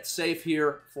playing it safe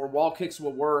here for wall kicks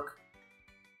will work.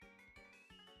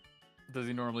 Does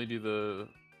he normally do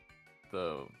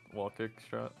the wall kick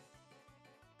strat?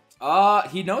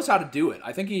 He knows how to do it.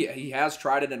 I think he has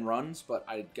tried it in runs, but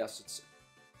I guess it's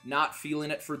not feeling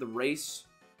it for the race.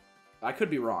 I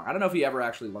could be wrong. I don't know if he ever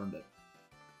actually learned it.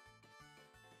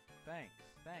 Thanks.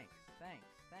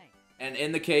 And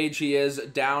in the cage, he is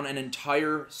down an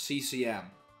entire CCM.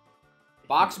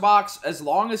 Boxbox, as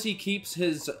long as he keeps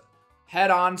his head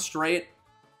on straight,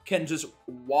 can just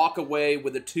walk away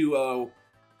with a 2-0.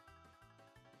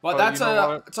 But that's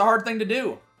it's a hard thing to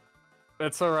do.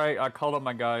 It's alright. I called up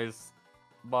my guys.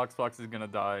 Boxbox is gonna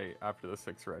die after the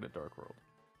 6th right at Dark World.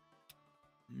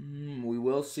 We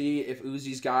will see if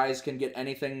Uzi's guys can get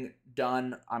anything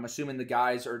done. I'm assuming the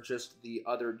guys are just the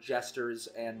other jesters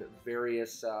and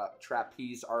various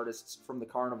trapeze artists from the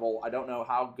carnival. I don't know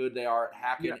how good they are at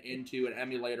hacking into an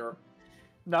emulator.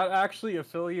 Not actually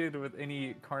affiliated with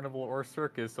any carnival or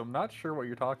circus, so I'm not sure what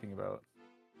you're talking about.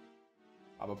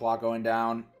 Papaplatte going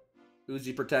down.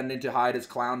 Uzi pretending to hide his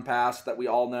clown past that we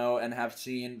all know and have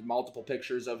seen multiple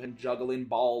pictures of him juggling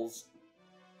balls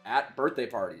at birthday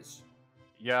parties.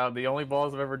 Yeah, the only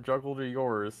balls I've ever juggled are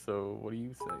yours, so what are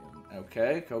you saying?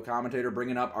 Okay, co-commentator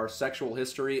bringing up our sexual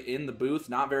history in the booth.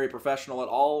 Not very professional at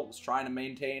all. Was trying to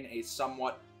maintain a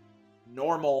somewhat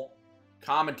normal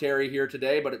commentary here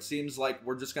today, but it seems like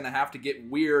we're just going to have to get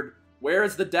weird. Where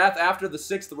is the death after the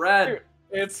 6th red?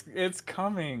 It's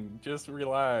coming. Just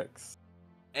relax.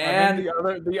 And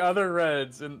the other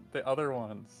reds and the other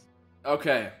ones.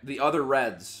 Okay, the other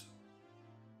reds.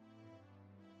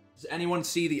 Does anyone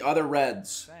see the other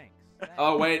reds? Thanks.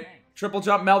 Oh wait, triple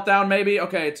jump meltdown maybe?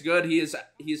 Okay, it's good.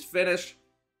 He's finished.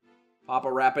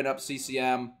 Papa wrapping up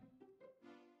CCM.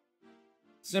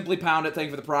 Simply pound it. Thank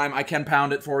you for the prime. I can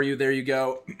pound it for you. There you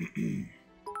go.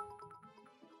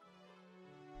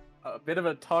 A bit of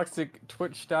a toxic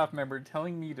Twitch staff member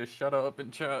telling me to shut up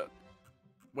in chat.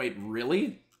 Wait,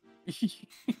 really?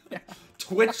 Yeah.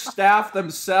 Twitch staff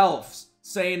themselves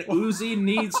saying Uzi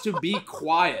needs to be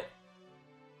quiet.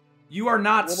 You are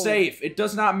not safe. It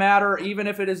does not matter. Even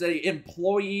if it is an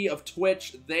employee of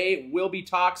Twitch, they will be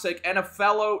toxic. And a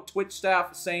fellow Twitch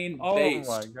staff saying based.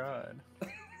 Oh my god.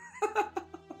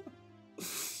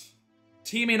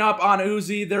 Teaming up on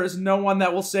Uzi, there is no one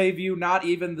that will save you, not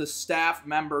even the staff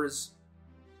members.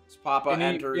 As Papa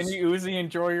enters. Any Uzi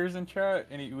enjoyers in chat?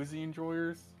 Any Uzi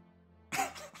enjoyers?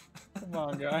 Come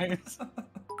on, guys.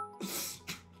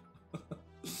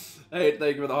 Hey,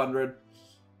 thank you for the 100.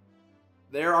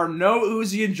 There are no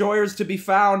Uzi enjoyers to be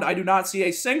found. I do not see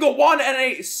a single one, and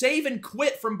a save and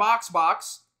quit from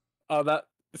Boxbox.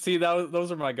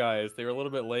 Those are my guys. They were a little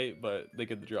bit late, but they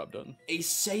get the job done. A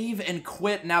save and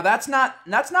quit. Now that's not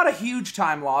a huge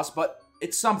time loss, but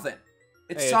it's something.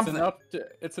 It's something.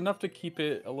 It's enough to keep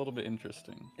it a little bit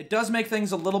interesting. It does make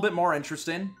things a little bit more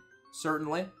interesting,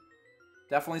 certainly.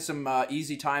 Definitely some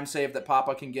easy time save that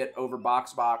Papa can get over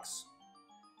Boxbox.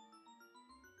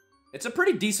 It's a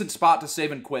pretty decent spot to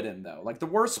save and quit in, though. Like, the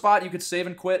worst spot you could save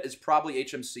and quit is probably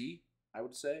HMC, I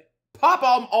would say.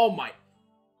 Papa, oh my.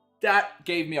 That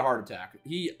gave me a heart attack.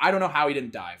 I don't know how he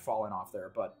didn't die falling off there,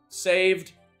 but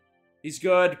saved. He's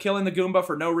good. Killing the Goomba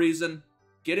for no reason.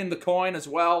 Getting the coin as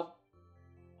well.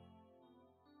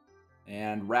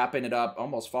 And wrapping it up.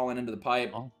 Almost falling into the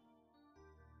pipe. Oh.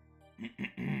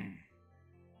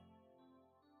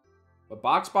 But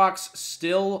Boxbox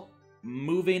still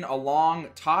moving along.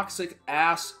 Toxic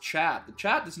ass chat. The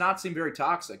chat does not seem very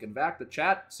toxic. In fact, the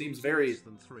chat seems very...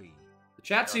 The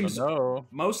chat seems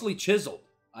mostly chiseled,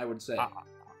 I would say.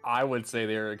 I would say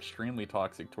they're extremely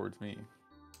toxic towards me.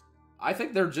 I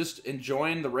think they're just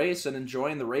enjoying the race and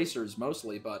enjoying the racers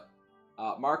mostly, but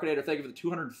Markedator, thank you for the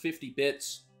 250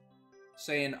 bits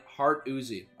saying Heart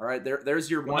Uzi. All right, there's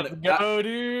your one. Let's go,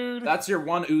 dude. That's your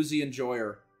one Uzi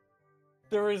enjoyer.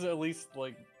 There was at least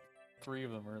like 3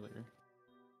 of them earlier.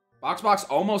 Boxbox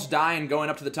almost dying going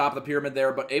up to the top of the pyramid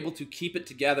there, but able to keep it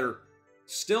together.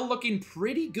 Still looking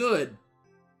pretty good.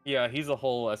 Yeah, he's a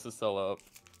whole SSL up.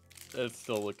 It's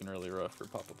still looking really rough for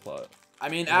Papaplatte. I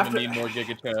mean, need more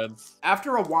Giga Chads.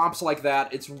 After a womps like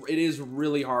that, it is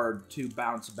really hard to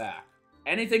bounce back.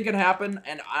 Anything can happen,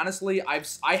 and honestly,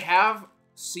 I have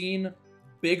seen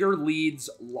bigger leads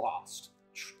lost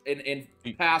in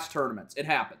past tournaments. It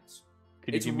happens.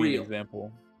 Could you give me an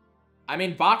example? I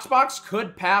mean, Boxbox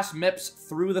could pass Mips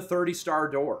through the 30-star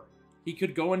door. He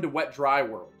could go into Wet Dry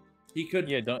World. He could.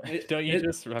 Yeah, don't you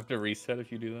just have to reset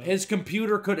if you do that? His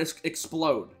computer could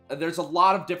explode. There's a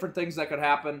lot of different things that could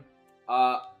happen.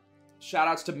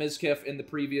 Shoutouts to Mizkif in the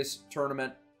previous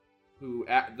tournament, who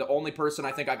the only person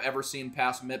I think I've ever seen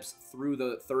pass Mips through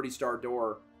the 30-star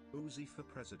door. Uzi for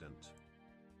president.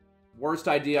 Worst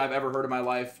idea I've ever heard in my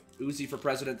life. Uzi for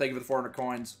president. Thank you for the 400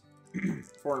 coins.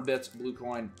 400 bits, blue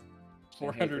coin.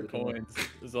 400 coins.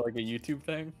 Is it like a YouTube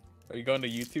thing? Are you going to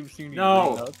YouTube soon?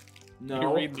 No. No.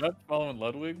 You read nuts following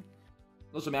Ludwig?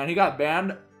 Listen, man, he got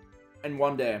banned in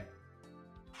one day.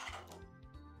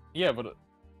 Yeah, but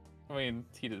I mean,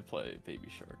 he did play Baby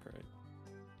Shark, right?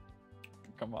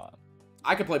 Come on.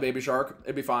 I could play Baby Shark.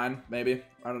 It'd be fine, maybe.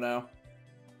 I don't know.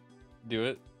 Do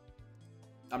it.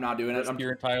 I'm not doing it.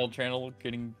 Your entire channel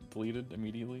getting deleted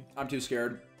immediately. I'm too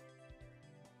scared.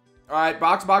 All right,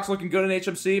 Boxbox looking good in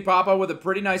HMC. Papa with a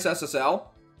pretty nice SSL.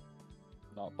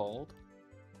 Not bald.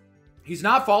 He's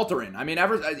not faltering. I mean,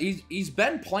 he's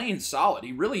been playing solid.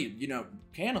 He really, you know,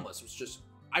 Canonless was just.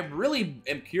 I really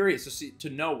am curious to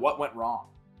know what went wrong.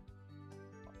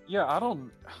 Yeah, I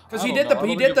don't. Because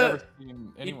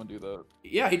anyone do that.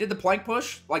 Yeah, he did the plank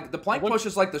push. Like the plank push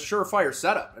is like the surefire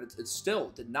setup, and it still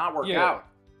did not work out.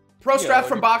 Pro strat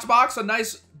from Boxbox, a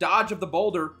nice dodge of the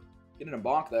boulder. Getting a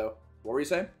bonk though. What were you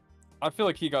saying? I feel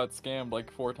like he got scammed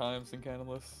like 4 times in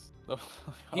Canonless. I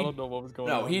don't know what was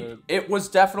going on. No, it was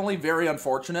definitely very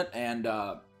unfortunate and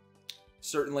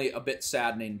certainly a bit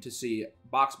saddening to see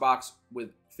Boxbox with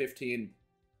 15.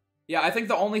 Yeah, I think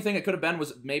the only thing it could have been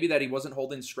was maybe that he wasn't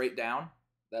holding straight down.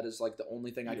 That is like the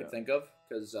only thing I could think of.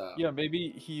 Because yeah,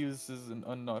 maybe he uses an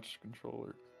unnotched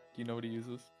controller. Do you know what he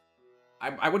uses?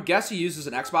 I would guess he uses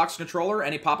an Xbox controller.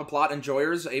 Any Papaplatte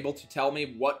enjoyers able to tell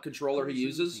me what controller he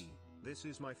uses? This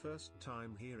is my first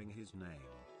time hearing his name.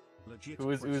 Legit. Who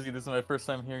is Uzi? This is my first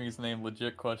time hearing his name.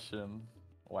 Legit question.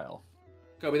 Wow.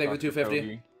 Kobe, thank you for the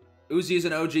 250. Uzi is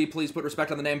an OG. Please put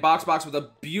respect on the name. Boxbox with a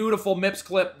beautiful MIPS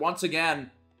clip once again.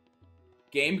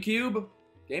 GameCube?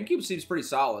 GameCube seems pretty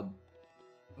solid.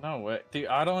 No way. Dude,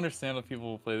 I don't understand if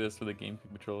people play this with a GameCube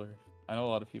controller. I know a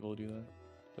lot of people do that.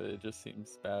 But it just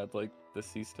seems bad. Like the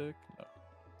C-Stick? No.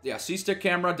 Yeah, C-Stick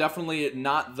camera, definitely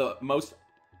not the most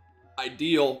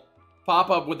ideal.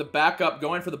 Pop-up with the backup,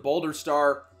 going for the Boulder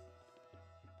Star.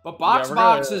 But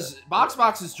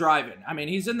Boxbox is driving. I mean,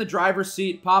 he's in the driver's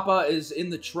seat. Papa is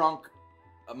in the trunk,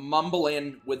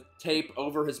 mumbling with tape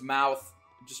over his mouth,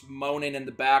 just moaning in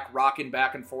the back, rocking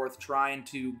back and forth, trying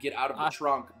to get out of the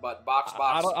trunk. But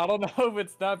Boxbox... I don't know if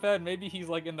it's that bad. Maybe he's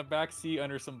like in the back seat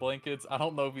under some blankets. I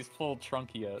don't know if he's full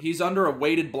trunk yet. He's under a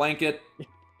weighted blanket.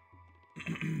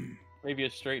 Maybe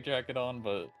a straight jacket on,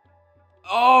 but...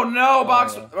 Oh no,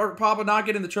 or Papa not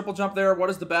getting the triple jump there.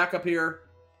 What is the backup here?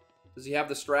 Does he have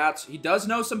the strats? He does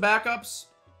know some backups.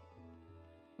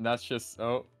 That's just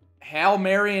Hail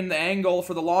Mary in the angle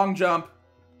for the long jump.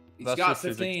 He's that's got just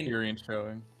 15. His experience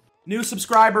showing. New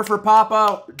subscriber for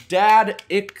Papa, Dad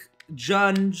Ik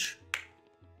Junge.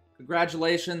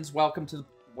 Congratulations. Welcome to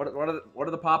what are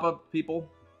the Papa people?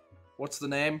 What's the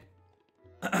name?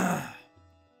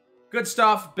 Good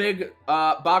stuff. Big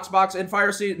Boxbox in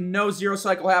fire seat. No zero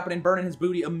cycle happening. Burning his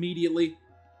booty immediately.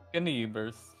 In the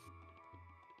Ubers.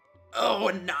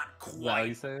 Oh, not quite. Yeah,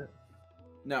 you say it?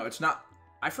 No, it's not.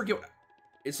 I forget.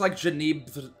 It's like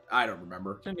Janib. I don't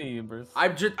remember. Janibers.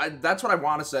 That's what I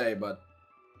want to say, but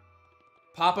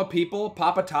Papa people,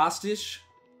 Papa Tostish.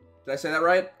 Did I say that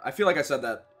right? I feel like I said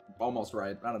that almost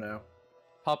right. I don't know.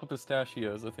 Papa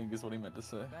Pistachios, I think is what he meant to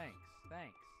say.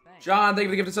 Thanks. John, thank you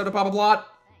for the gift of soda, Papaplatte.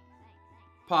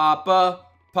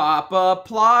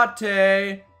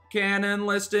 Papaplatte. Canon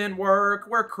list didn't work.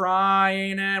 We're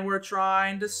crying and we're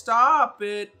trying to stop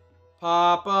it.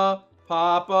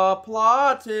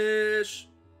 Papaplatte-ish.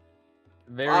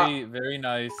 Very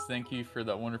nice. Thank you for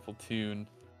that wonderful tune.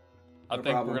 I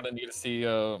think we're gonna need to see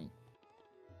a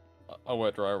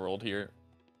wet dry world here.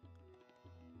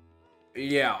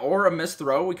 Yeah, or a missed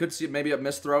throw. We could see maybe a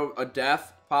missed throw, a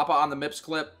death. Papa on the MIPS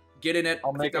clip, getting it.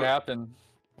 I'll make it happen.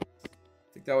 I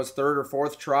think that was 3rd or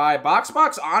 4th try.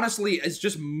 Boxbox honestly is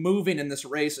just moving in this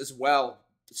race as well.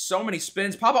 So many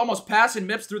spins. Papa almost passing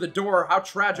MIPS through the door. How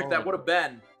tragic that would have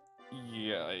been.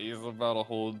 Yeah, he's about to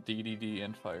hold DDD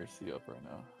and Fire C up right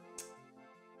now.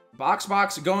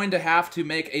 Boxbox going to have to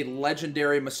make a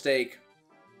legendary mistake.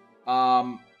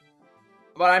 But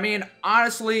I mean,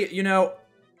 honestly, you know,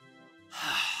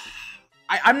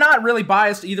 I'm not really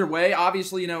biased either way.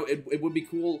 Obviously, you know, it would be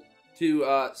cool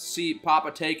to see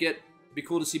Papa take it. It'd be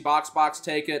cool to see Boxbox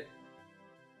take it.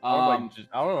 I would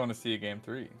want to see a game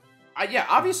 3. Yeah,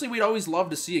 obviously, we'd always love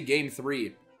to see a game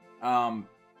 3.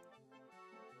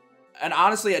 And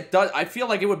honestly, it does. I feel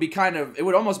like it would be it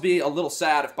would almost be a little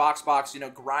sad if Boxbox, you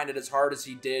know, grinded as hard as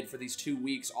he did for these 2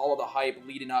 weeks, all of the hype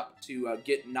leading up to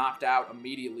get knocked out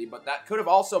immediately. But that could have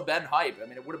also been hype. I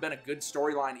mean, it would have been a good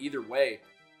storyline either way.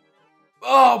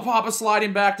 Oh, Papa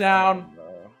sliding back down. Oh,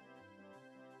 no.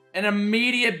 An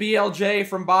immediate BLJ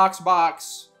from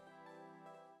Boxbox.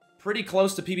 Pretty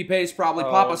close to PB pace, probably.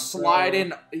 Papa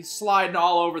sliding. He's sliding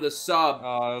all over the sub.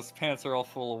 Oh, his pants are all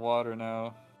full of water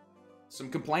now. Some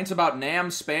complaints about Nam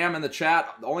spam in the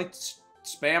chat. The only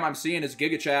spam I'm seeing is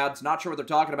GigaChads. Not sure what they're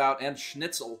talking about. And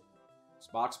Schnitzel. This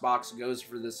Boxbox goes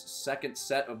for this 2nd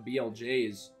set of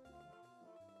BLJs.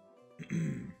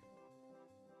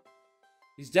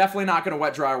 He's definitely not going to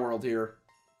wet dry world here.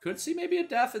 Could see maybe a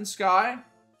death in Sky.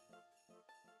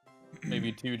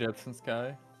 Maybe 2 deaths in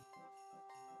Sky.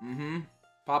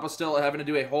 Papa still having to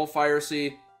do a whole Fire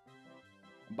C.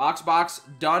 Boxbox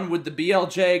done with the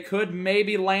BLJ. Could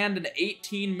maybe land an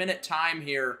 18-minute time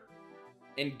here.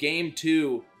 in game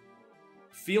 2,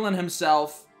 feeling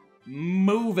himself,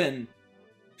 moving,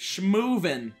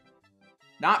 schmoving,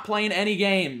 not playing any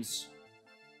games.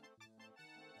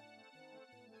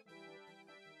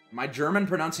 My German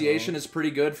pronunciation is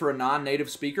pretty good for a non-native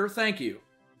speaker. Thank you.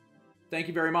 Thank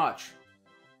you very much.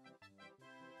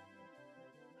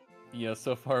 Yeah,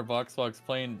 so far Boxbox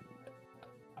playing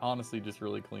honestly just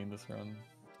really clean this run.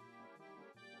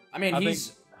 I mean,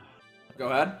 he's... Go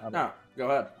ahead. No, go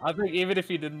ahead. I think even if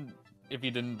he didn't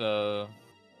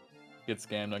get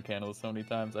scammed on Candles so many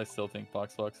times, I still think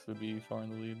Boxbox would be far in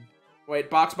the lead. Wait,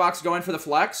 Boxbox going for the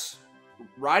flex?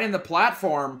 Riding the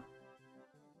platform.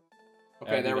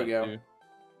 Okay, Yeah, there we go. Too.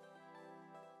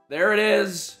 There it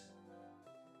is.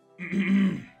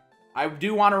 I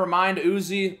do want to remind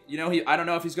Uzi, you know, I don't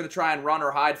know if he's going to try and run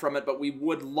or hide from it, but we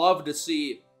would love to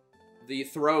see the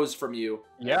throws from you.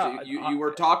 Yeah. You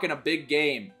were talking a big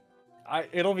game.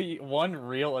 It'll be one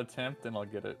real attempt and I'll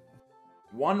get it.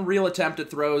 One real attempt at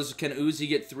throws. Can Uzi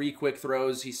get 3 quick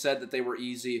throws? He said that they were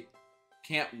easy.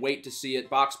 Can't wait to see it.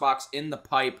 Boxbox in the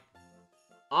pipe.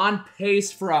 On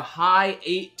pace for a high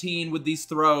 18 with these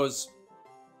throws.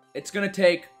 It's going to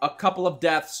take a couple of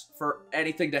deaths for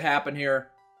anything to happen here.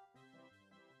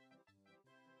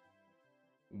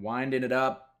 Winding it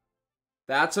up.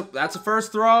 That's a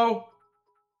first throw.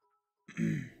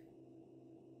 This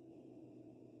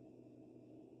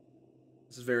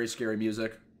is very scary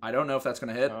music. I don't know if that's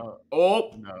going to hit.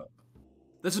 Oh. No.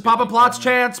 This is Papaplatte's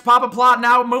chance. Papaplatte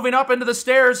now moving up into the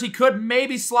stairs. He could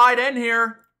maybe slide in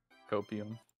here.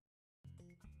 Copium.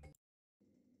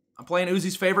 I'm playing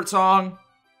Uzi's favorite song.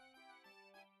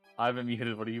 I haven't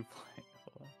muted. What are you playing?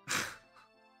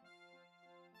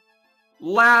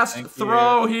 Last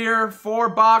throw here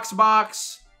for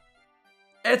Boxbox.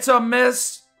 It's a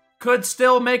miss. Could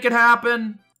still make it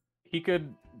happen. He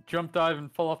could jump dive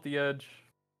and fall off the edge.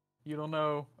 You don't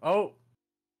know. Oh!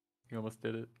 He almost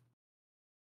did it.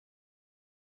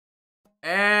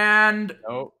 And...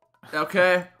 Oh.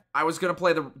 Okay. I was going to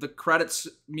play the credits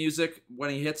music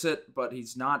when he hits it, but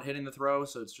he's not hitting the throw,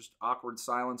 so it's just awkward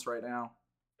silence right now.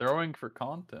 Throwing for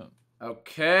content.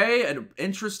 Okay, an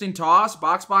interesting toss.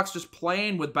 Boxbox just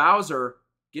playing with Bowser,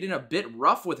 getting a bit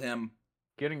rough with him.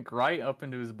 Getting right up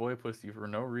into his boy pussy for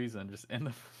no reason, just in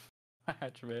the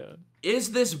match, man.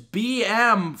 Is this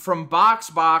BM from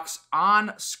Boxbox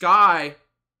on Sky?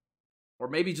 Or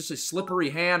maybe just a slippery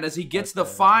hand as he gets the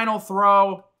final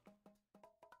throw.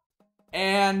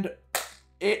 And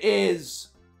it is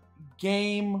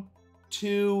game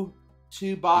 2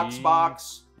 to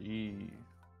Boxbox.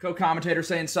 Co-commentator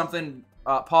saying something,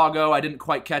 Poggo, I didn't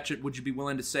quite catch it. Would you be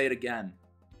willing to say it again?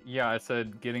 Yeah, I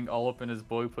said getting all up in his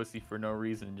boy pussy for no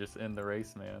reason, just in the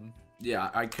race, man. Yeah,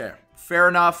 I care. Fair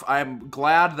enough. I'm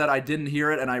glad that I didn't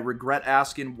hear it, and I regret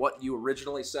asking what you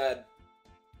originally said.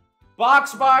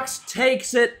 Boxbox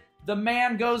takes it. The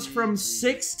man goes from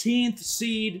 16th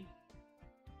seed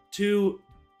to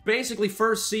basically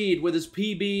first seed with his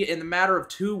PB in the matter of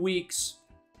 2 weeks.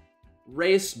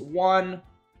 Race 1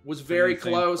 was very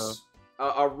close.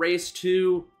 Race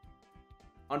 2,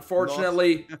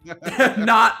 unfortunately,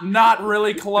 not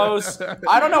really close.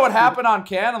 I don't know what happened on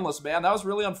Canonless, man. That was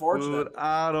really unfortunate. Dude,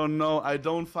 I don't know. I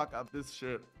don't fuck up this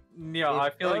shit. Yeah,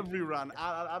 I feel like every run.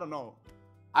 I don't know.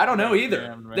 I don't know either.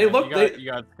 Scammed, they look. You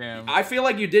got scammed. I feel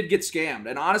like you did get scammed,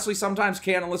 and honestly, sometimes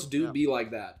Canonless do be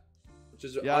like that, which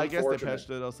is I guess they patched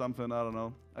it or something. I don't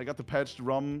know. I got the patched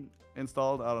ROM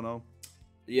installed. I don't know.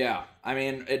 Yeah, I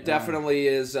mean, it definitely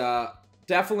is.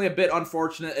 Definitely a bit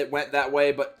unfortunate it went that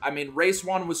way, but I mean, race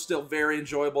 1 was still very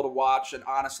enjoyable to watch, and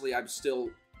honestly, I've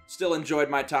still enjoyed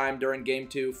my time during game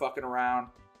 2, fucking around.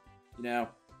 You know,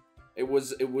 it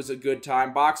was a good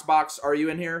time. Boxbox, are you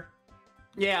in here?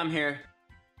 Yeah, I'm here.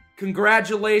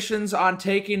 Congratulations on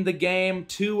taking the game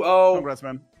 2-0. Congrats,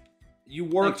 man. You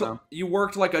worked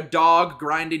like a dog,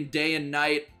 grinding day and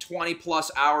night, 20+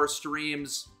 hour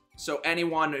streams. So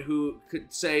anyone who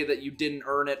could say that you didn't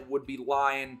earn it would be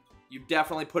lying. You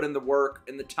definitely put in the work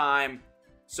and the time.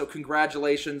 So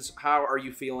congratulations. How are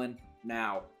you feeling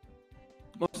now?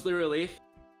 Mostly relief.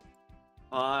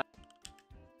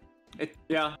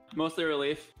 Yeah, mostly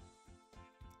relief.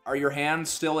 Are your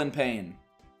hands still in pain?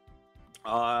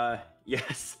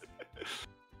 Yes.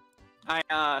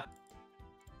 I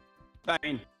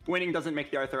mean, winning doesn't make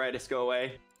the arthritis go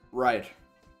away. Right.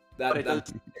 But it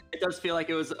does feel like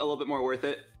it was a little bit more worth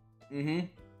it.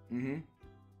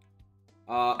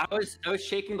 I was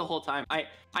shaking the whole time. I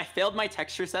failed my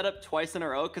texture setup twice in a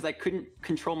row because I couldn't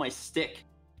control my stick.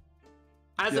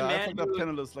 As a man, I fucked up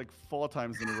Canonless like 4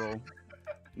 times in a row.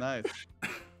 Nice.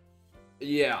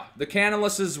 Yeah, the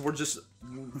Canonlesses were just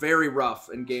very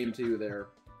rough in game 2 there.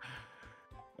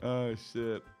 Oh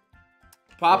shit.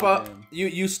 Papa, Oh,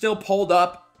 you still pulled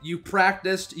up. You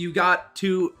practiced. You got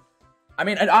to. I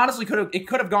mean, it honestly could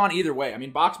have gone either way. I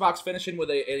mean, Boxbox finishing with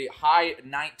a high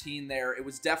 19 there. It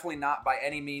was definitely not by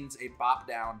any means a bop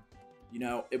down. You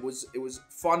know, it was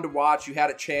fun to watch. You had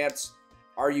a chance.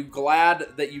 Are you glad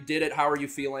that you did it? How are you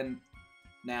feeling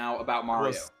now about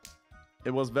Mario?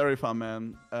 It was very fun,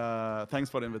 man. Thanks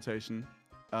for the invitation.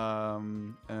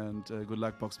 And good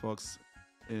luck, Boxbox,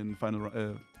 in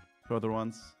further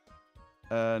ones.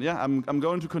 Yeah, I'm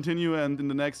going to continue, and in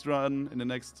the next run, in the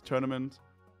next tournament,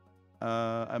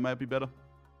 I might be better.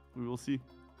 We will see.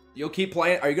 You'll keep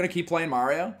playing. Are you gonna keep playing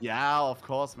Mario? Yeah, of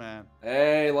course, man.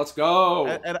 Hey, let's go.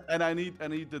 And I need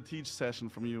the teach session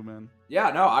from you, man.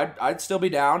 Yeah, no, I'd still be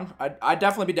down. I'd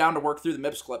definitely be down to work through the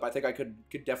MIPS clip. I think I could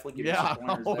definitely give you some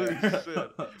pointers holy there.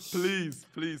 shit.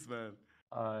 Please, man.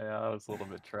 Yeah, that was a little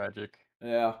bit tragic.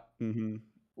 Yeah. Mm-hmm.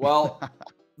 Well,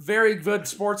 very good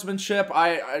sportsmanship.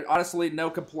 I honestly, no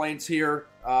complaints here.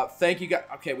 Thank you guys.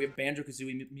 Okay, we have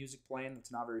Banjo-Kazooie music playing. That's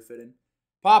not very fitting.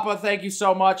 Papa, thank you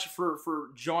so much for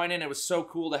joining. It was so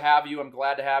cool to have you. I'm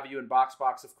glad to have you in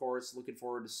Boxbox, of course. Looking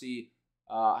forward to see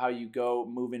how you go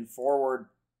moving forward.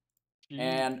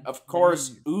 And, of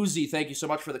course, Uzi, thank you so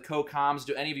much for the co-coms.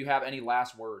 Do any of you have any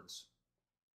last words?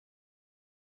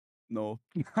 No.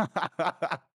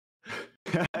 I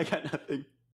got nothing.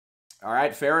 All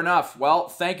right, fair enough. Well,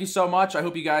 thank you so much. I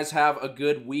hope you guys have a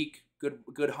good week,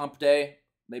 good hump day.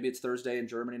 Maybe it's Thursday in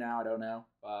Germany now. I don't know.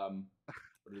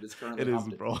 But it is currently It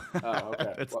isn't, bro. Oh,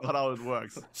 okay. It's not how it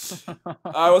works.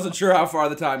 I wasn't sure how far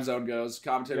the time zone goes.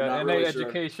 Commentator, not NA really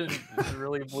education is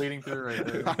really bleeding through right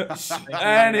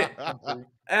there.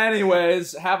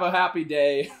 Anyways, have a happy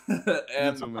day.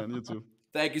 And You too, man. You too.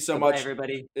 thank you so Bye, much.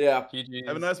 everybody. Yeah.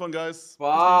 Have a nice one, guys.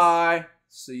 Bye.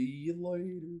 See you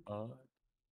later.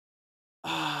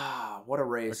 Bye. What a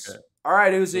race. Okay. All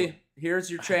right, Uzi, here's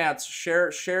your chance.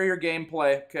 Share your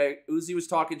gameplay, okay? Uzi was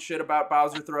talking shit about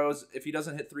Bowser throws. If he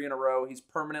doesn't hit 3 in a row, he's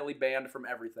permanently banned from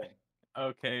everything.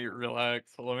 Okay,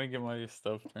 relax. Let me get my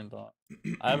stuff turned on.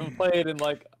 I haven't played in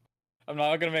I'm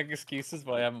not gonna make excuses,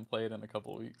 but I haven't played in a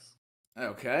couple weeks.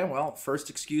 Okay, well, first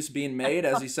excuse being made,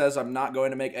 as he says, I'm not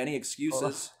going to make any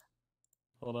excuses.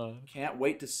 Hold on. Can't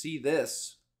wait to see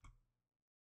this.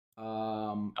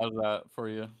 How's that for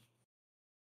you?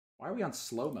 Why are we on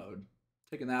slow mode?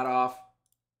 Taking that off.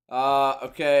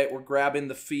 Okay, we're grabbing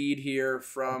the feed here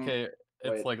from... Okay,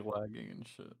 it's wait. lagging and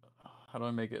shit. How do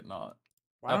I make it not?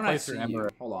 Why don't I play see through you?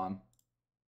 Emiru. Hold on.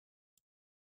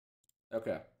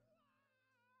 Okay.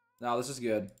 No, this is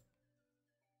good.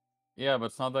 Yeah, but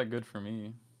it's not that good for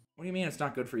me. What do you mean it's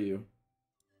not good for you?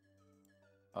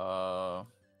 Oh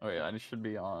yeah, I should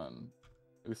be on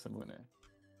Usamune.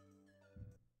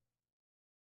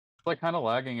 It's kind of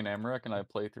lagging in Emmerich, and I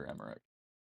play through Emmerich.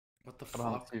 What the I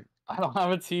don't have fuck? I don't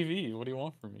have a TV. What do you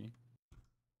want from me?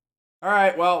 All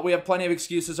right, well, we have plenty of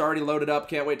excuses already loaded up.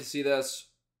 Can't wait to see this.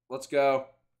 Let's go.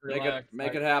 Relax.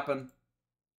 Make it happen.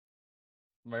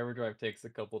 My EverDrive takes a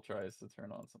couple tries to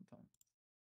turn on sometimes.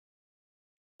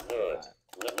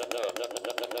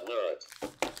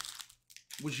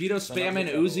 Vegito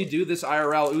spamming Uzi, do this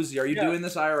IRL. Uzi, are you doing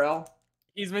this IRL?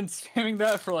 He's been spamming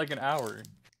that for like an hour.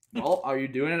 Well, are you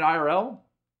doing it IRL?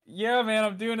 Yeah, man,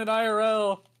 I'm doing it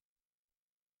IRL.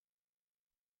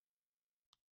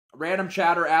 Random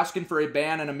chatter asking for a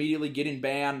ban and immediately getting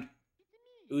banned.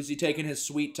 Uzi taking his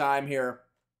sweet time here.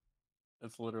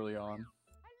 It's literally on.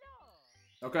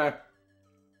 Okay.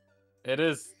 It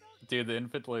is. Dude, the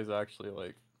input delay is actually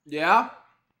like... Yeah?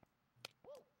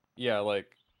 Yeah, like...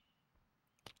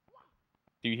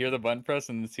 Do you hear the button press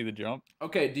and see the jump?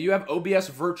 Okay, do you have OBS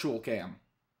virtual cam?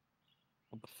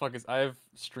 What the fuck is... I have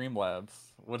Streamlabs.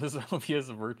 What is OBS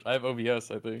virtual? I have OBS,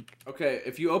 I think. Okay,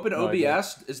 if you open No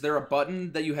OBS, is there a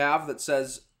button that you have that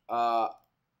says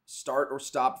start or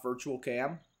stop virtual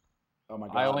cam? Oh my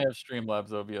god. I only have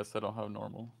Streamlabs OBS, I don't have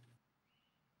normal.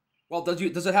 Well, does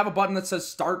it have a button that says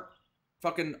start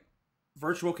fucking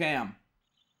virtual cam?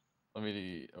 Let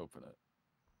me open it.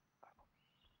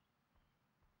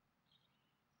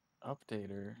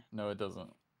 Updater. No, it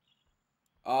doesn't.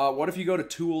 What if you go to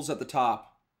tools at the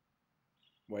top?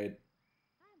 Wait.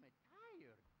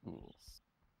 Tools.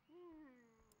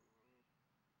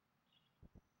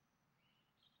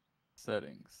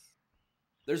 Settings.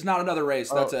 There's not another race,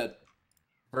 that's it.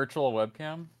 Virtual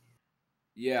webcam?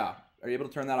 Yeah. Are you able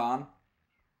to turn that on?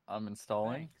 I'm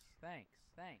installing. Thanks.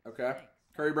 Okay.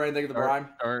 Curry Brain, thank you for the prime.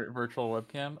 Start virtual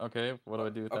webcam. Okay, what do I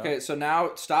do with that? Okay, so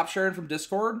now stop sharing from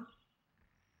Discord.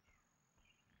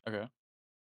 Okay.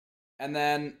 And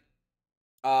then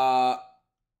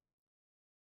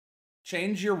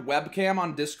change your webcam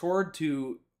on Discord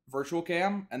to virtual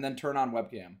cam and then turn on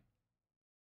webcam.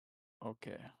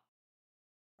 Okay.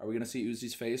 Are we gonna see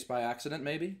Uzi's face by accident,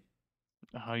 maybe?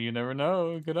 Oh, you never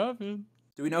know. It could happen.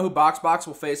 Do we know who Boxbox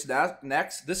will face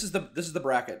next? This is the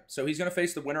bracket. So he's gonna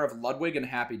face the winner of Ludwig and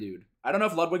Happy Dude. I don't know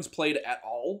if Ludwig's played at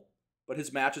all, but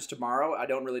his match is tomorrow. I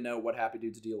don't really know what Happy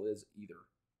Dude's deal is either.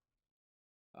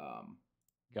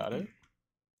 Got it.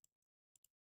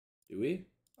 Do we?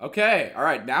 Okay. All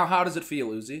right. Now, how does it feel,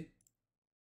 Uzi?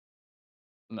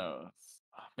 No.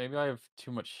 Maybe I have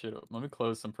too much shit. Let me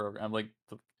close some program. I'm like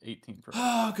the 18 program.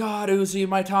 Oh God, Uzi,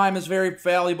 my time is very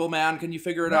valuable, man. Can you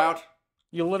figure it out?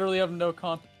 You literally have no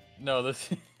No, this.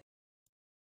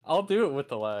 I'll do it with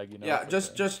the lag. You know. Yeah.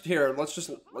 Just here. Let's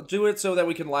do it so that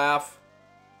we can laugh.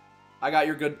 I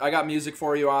got music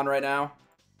for you on right now.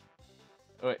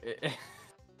 Wait,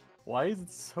 why is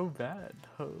it so bad?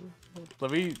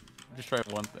 Let me just try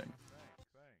one thing.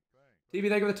 TV,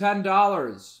 thank you for the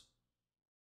 $10.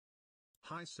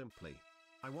 Hi, Simply.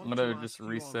 I'm gonna just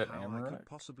reset Emiru. I could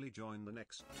possibly join the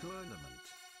next tournament.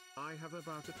 I have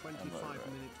about a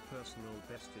 25-minute personal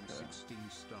best in 16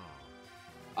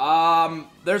 star.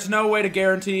 There's no way to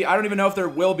guarantee. I don't even know if there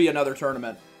will be another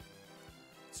tournament.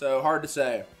 So hard to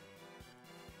say.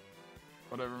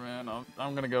 Whatever, man.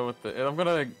 I'm gonna go with the. I'm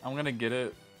gonna get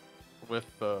it with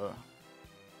the.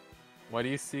 Why do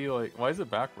you see like? Why is it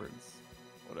backwards?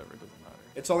 Whatever, it doesn't matter.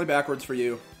 It's only backwards for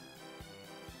you.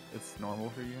 It's normal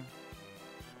for you.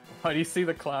 Why do you see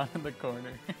the clown in the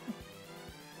corner?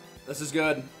 This is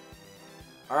good.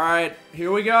 All right,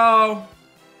 here we go.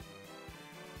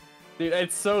 Dude,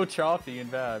 it's so choppy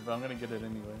and bad, but I'm gonna get it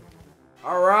anyway.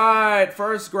 All right,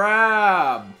 first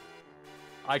grab.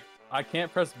 I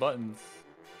can't press buttons.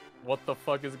 What the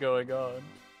fuck is going on?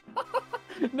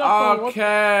 No,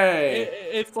 okay.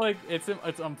 It's like it's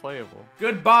unplayable.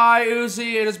 Goodbye,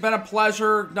 Uzi. It has been a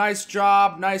pleasure. Nice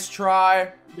job. Nice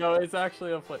try. No, it's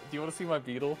actually unplayable. Do you want to see my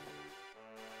beetle?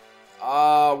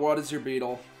 What is your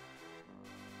beetle?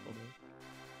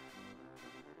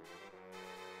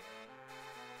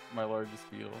 My largest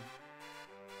beetle.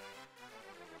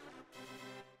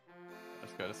 I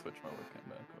just gotta switch my webcam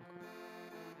back real quick.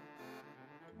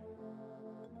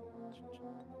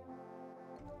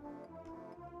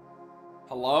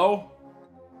 Hello?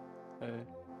 Hey.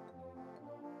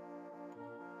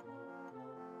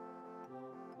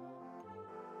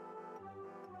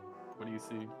 What do you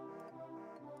see?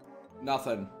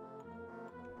 Nothing.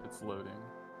 It's loading.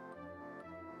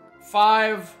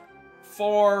 5,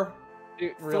 4,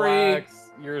 Dude, 3, relax.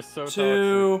 You're so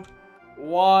 2, toxic.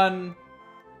 1.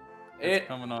 It's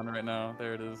coming on right now.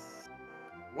 There it is.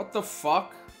 What the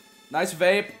fuck? Nice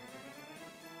vape.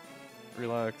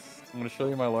 Relax. I'm gonna show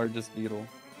you my largest beetle.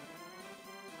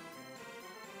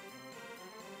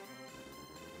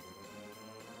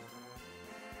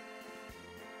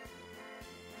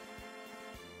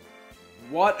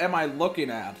 What am I looking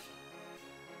at?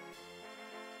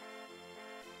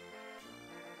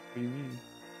 What do you mean?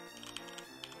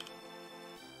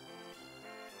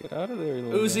 Get out of there, you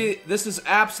little Uzi, guy. this is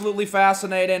absolutely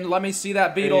fascinating. Let me see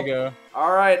that beetle. There you go.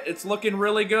 Alright, it's looking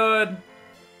really good.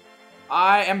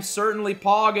 I am certainly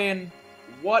pogging.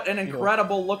 What an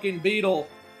incredible looking beetle.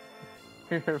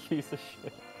 You're a piece of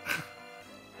shit.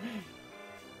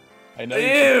 I know.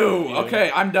 Ew! Okay,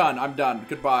 I'm done. I'm done.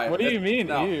 Goodbye. What do you mean,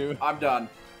 no, ew? I'm done.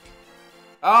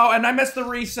 Oh, and I missed the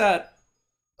reset.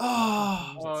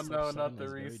 Oh. Oh no, not the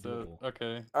reset.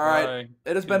 Okay. Alright. Bye.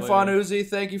 It has See you been fun, later. Uzi.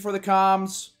 Thank you for the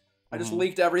comms. I just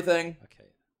leaked everything. Okay,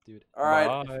 dude.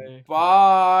 Alright. Bye.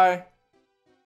 Bye.